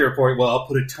back there for it. Well, I'll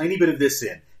put a tiny bit of this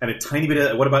in, and a tiny bit of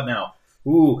that. What about now?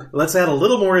 Ooh, let's add a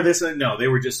little more of this. No, they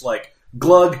were just like,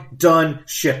 glug, done,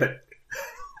 ship it.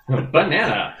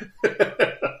 Banana.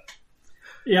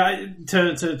 Yeah,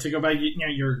 to go back,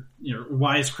 your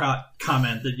wisecrack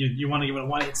comment that you want to give it a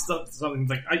 1. It's something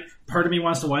like part of me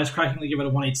wants to wisecrackingly give it a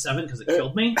 187 because it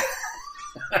killed me.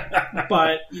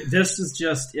 But this is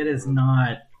just it is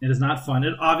not fun.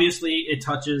 Obviously it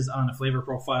touches on a flavor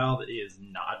profile that is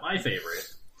not my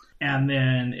favorite, and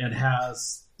then it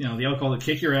has the alcohol to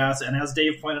kick your ass. And as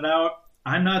Dave pointed out,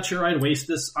 I'm not sure I'd waste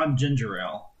this on ginger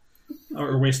ale.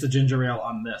 Or waste the ginger ale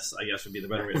on this, I guess would be the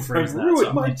better way to phrase that.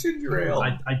 Ruined my ginger ale.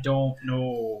 I don't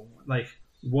know,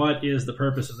 what is the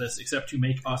purpose of this except to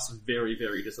make us very,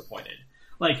 very disappointed.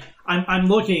 I'm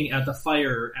looking at the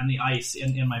fire and the ice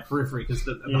in my periphery because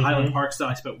the Highland Park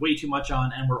stuff I spent way too much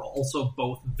on, and we're also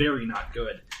both very not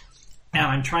good. And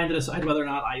I'm trying to decide whether or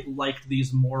not I liked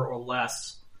these more or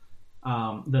less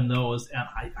than those, and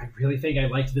I really think I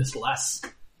liked this less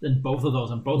than both of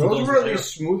those. And both of those were at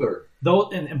least smoother.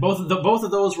 And both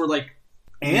of those were like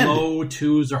low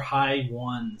 2s or high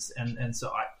 1s, and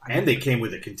so and they came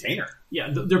with a container.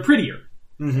 Yeah, they're prettier.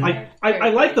 Mm-hmm. I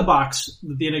like the box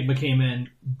that the Enigma came in,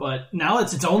 but now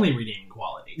it's its only redeeming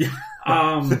quality.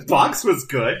 The box was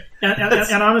good,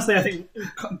 and honestly, I think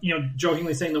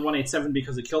jokingly saying the 187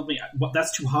 because it killed me.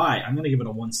 That's too high. I'm going to give it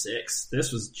a 1.6.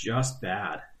 This was just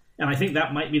bad, and I think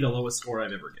that might be the lowest score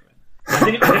I've ever given. I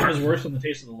think it was worse than the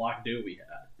taste of the Loch Dew we had.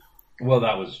 Well,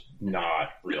 that was not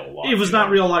real Loch Dew. It was not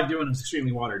real Loch Dew, and it was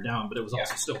extremely watered down, but it was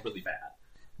also still really bad.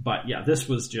 But yeah, this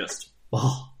was just...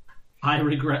 I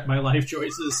regret my life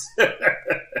choices.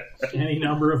 Any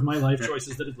number of my life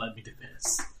choices that have led me to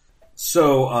this.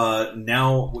 So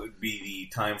now would be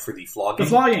the time for the flogging. The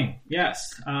flogging,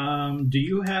 yes. Do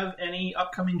you have any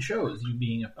upcoming shows, you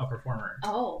being a performer?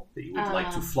 Oh. That you would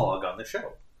like to flog on the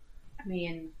show? I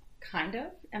mean, kind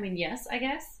of. I mean, yes, I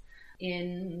guess.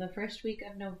 In the first week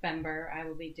of November, I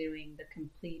will be doing the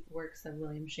complete works of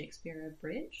William Shakespeare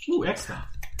abridged. Ooh, excellent.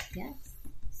 Yes.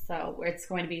 So it's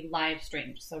going to be live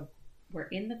streamed. So we're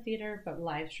in the theater, but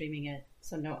live streaming it.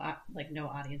 So no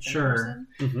audience in person.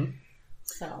 Mm-hmm.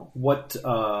 So what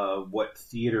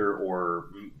theater or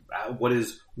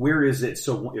where is it?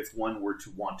 So if one were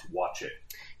to want to watch it,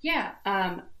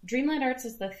 Dreamland Arts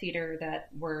is the theater that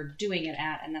we're doing it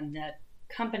at, and then the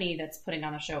company that's putting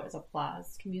on the show is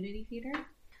Applause Community Theater.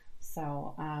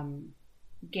 So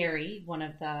Gary, one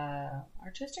of the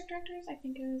artistic directors, I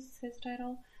think is his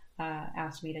title,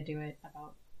 asked me to do it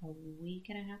about a week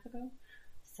and a half ago.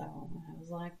 So I was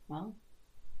like, well,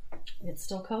 it's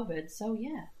still COVID, so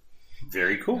yeah.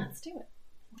 Very cool. Let's do it.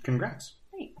 Congrats.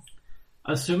 Thanks.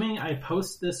 Assuming I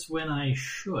post this when I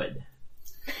should.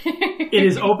 It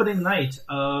is opening night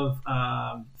of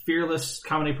Fearless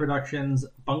Comedy Productions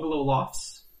Bungalow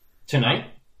Lofts. Tonight?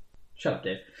 Shut up,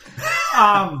 Dave.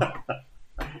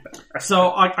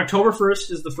 So October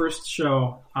 1st is the first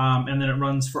show, and then it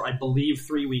runs for, I believe,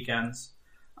 3 weekends.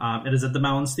 It is at the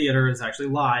Mounds Theater. It's actually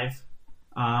live.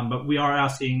 But we are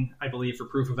asking, I believe, for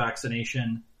proof of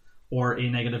vaccination or a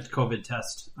negative COVID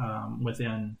test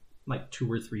within like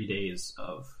 2 or 3 days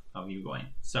of you going.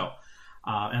 So,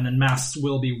 and then masks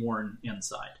will be worn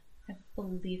inside. I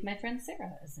believe my friend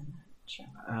Sarah is in that show.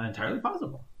 Entirely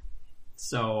possible.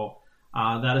 So,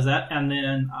 That is that. And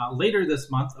then later this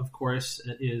month, of course,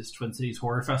 it is Twin Cities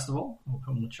Horror Festival,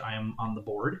 on which I am on the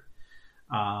board.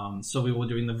 So we will be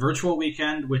doing the virtual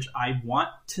weekend, which I want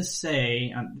to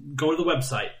say, go to the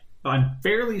website, but I'm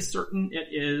fairly certain it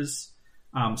is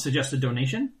suggested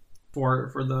donation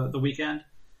for the weekend,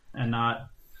 and not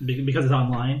because it's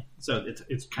online, so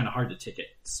it's kind of hard to ticket.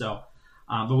 So,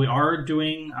 but we are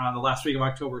doing the last week of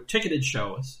October ticketed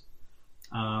shows.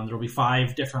 There will be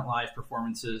 5 different live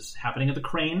performances happening at the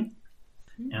Crane,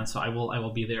 and so I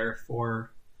will be there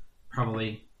for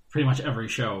probably pretty much every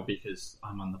show because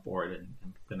I'm on the board and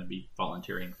I'm going to be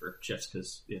volunteering for shifts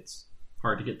because it's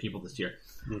hard to get people this year.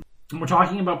 Mm-hmm. And we're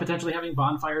talking about potentially having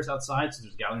bonfires outside, so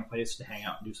there's a gathering place to hang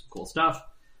out and do some cool stuff.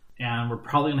 And we're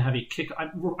probably going to have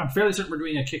I'm fairly certain we're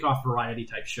doing a kickoff variety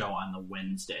type show on the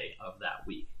Wednesday of that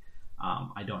week.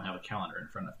 I don't have a calendar in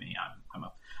front of me.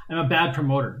 I'm a bad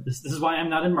promoter. This is why I'm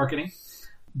not in marketing,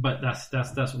 but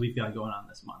that's what we've got going on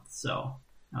this month. So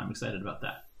I'm excited about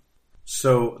that.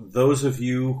 So those of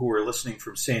you who are listening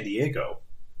from San Diego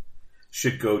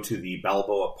should go to the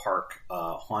Balboa Park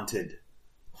haunted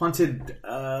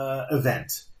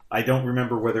event. I don't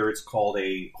remember whether it's called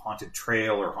a haunted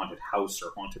trail or haunted house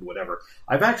or haunted whatever.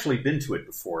 I've actually been to it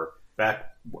before.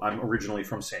 I'm originally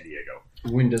from San Diego.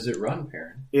 When does it run,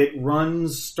 Perrin? It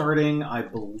runs starting, I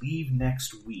believe,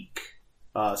 next week.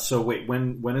 So wait,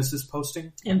 when is this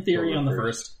posting? In theory, on the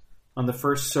 1st. On the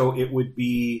 1st, so it would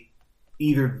be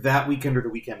either that weekend or the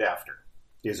weekend after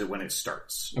is it when it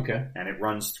starts. Okay. And it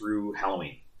runs through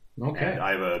Halloween. Okay. And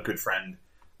I have a good friend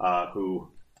who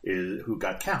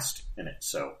got cast in it,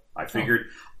 so I figured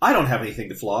I don't have anything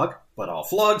to flog, but I'll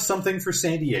flog something for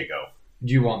San Diego.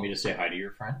 Do you want me to say hi to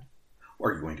your friend?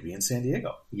 Are you going to be in San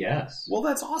Diego? Yes. Well,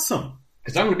 that's awesome.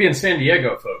 Because I'm going to be in San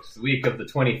Diego, folks, the week of the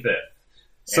 25th.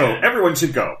 So everyone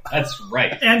should go. That's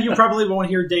right. And you probably won't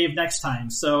hear Dave next time,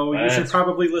 so you should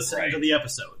probably listen to the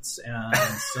episodes. And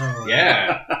so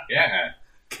yeah.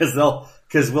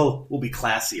 Because we'll be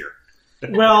classier.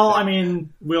 Well, I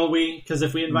mean, will we? Because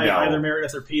if we invite No. either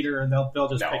Meredith or Peter, they'll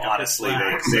just pick up honestly, the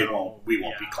slack. they won't. We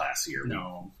won't be classier.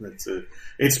 No.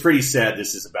 It's pretty sad.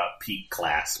 This is about peak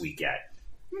class we get.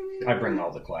 I bring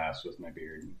all the class with my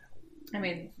beard. I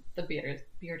mean, the beard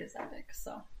is epic,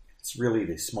 so. It's really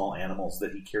the small animals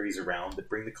that he carries around that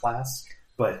bring the class.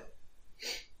 But,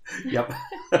 yep.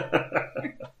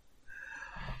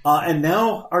 And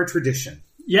now our tradition.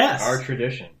 Yes. Our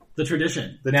tradition. The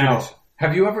tradition. Now,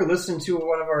 have you ever listened to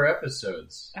one of our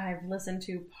episodes? I've listened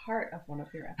to part of one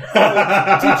of your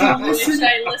episodes. Did you listen? Which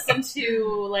I listened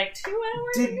to like 2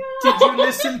 hours ago.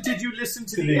 Did you listen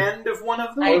to the end of one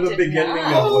of them? I Or the did beginning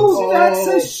not. of Oh, one? that's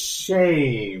a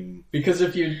shame. Because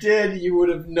if you did, you would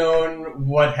have known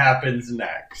what happens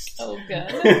next. Oh,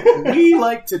 good. We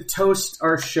like to toast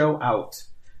our show out,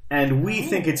 and we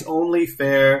think it's only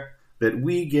fair that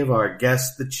we give our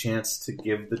guest the chance to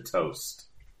give the toast.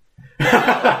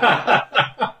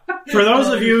 For those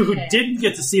of you who didn't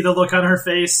get to see the look on her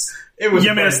face,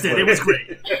 you missed it. It was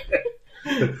great.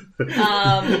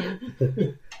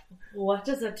 What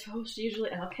does a toast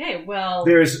usually... Okay, well...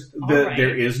 There right.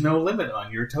 is no limit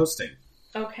on your toasting.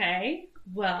 Okay,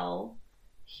 well,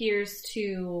 here's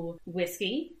to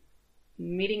whiskey,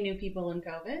 meeting new people in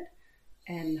COVID,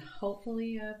 and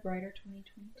hopefully a brighter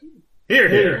 2022. Here.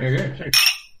 Here.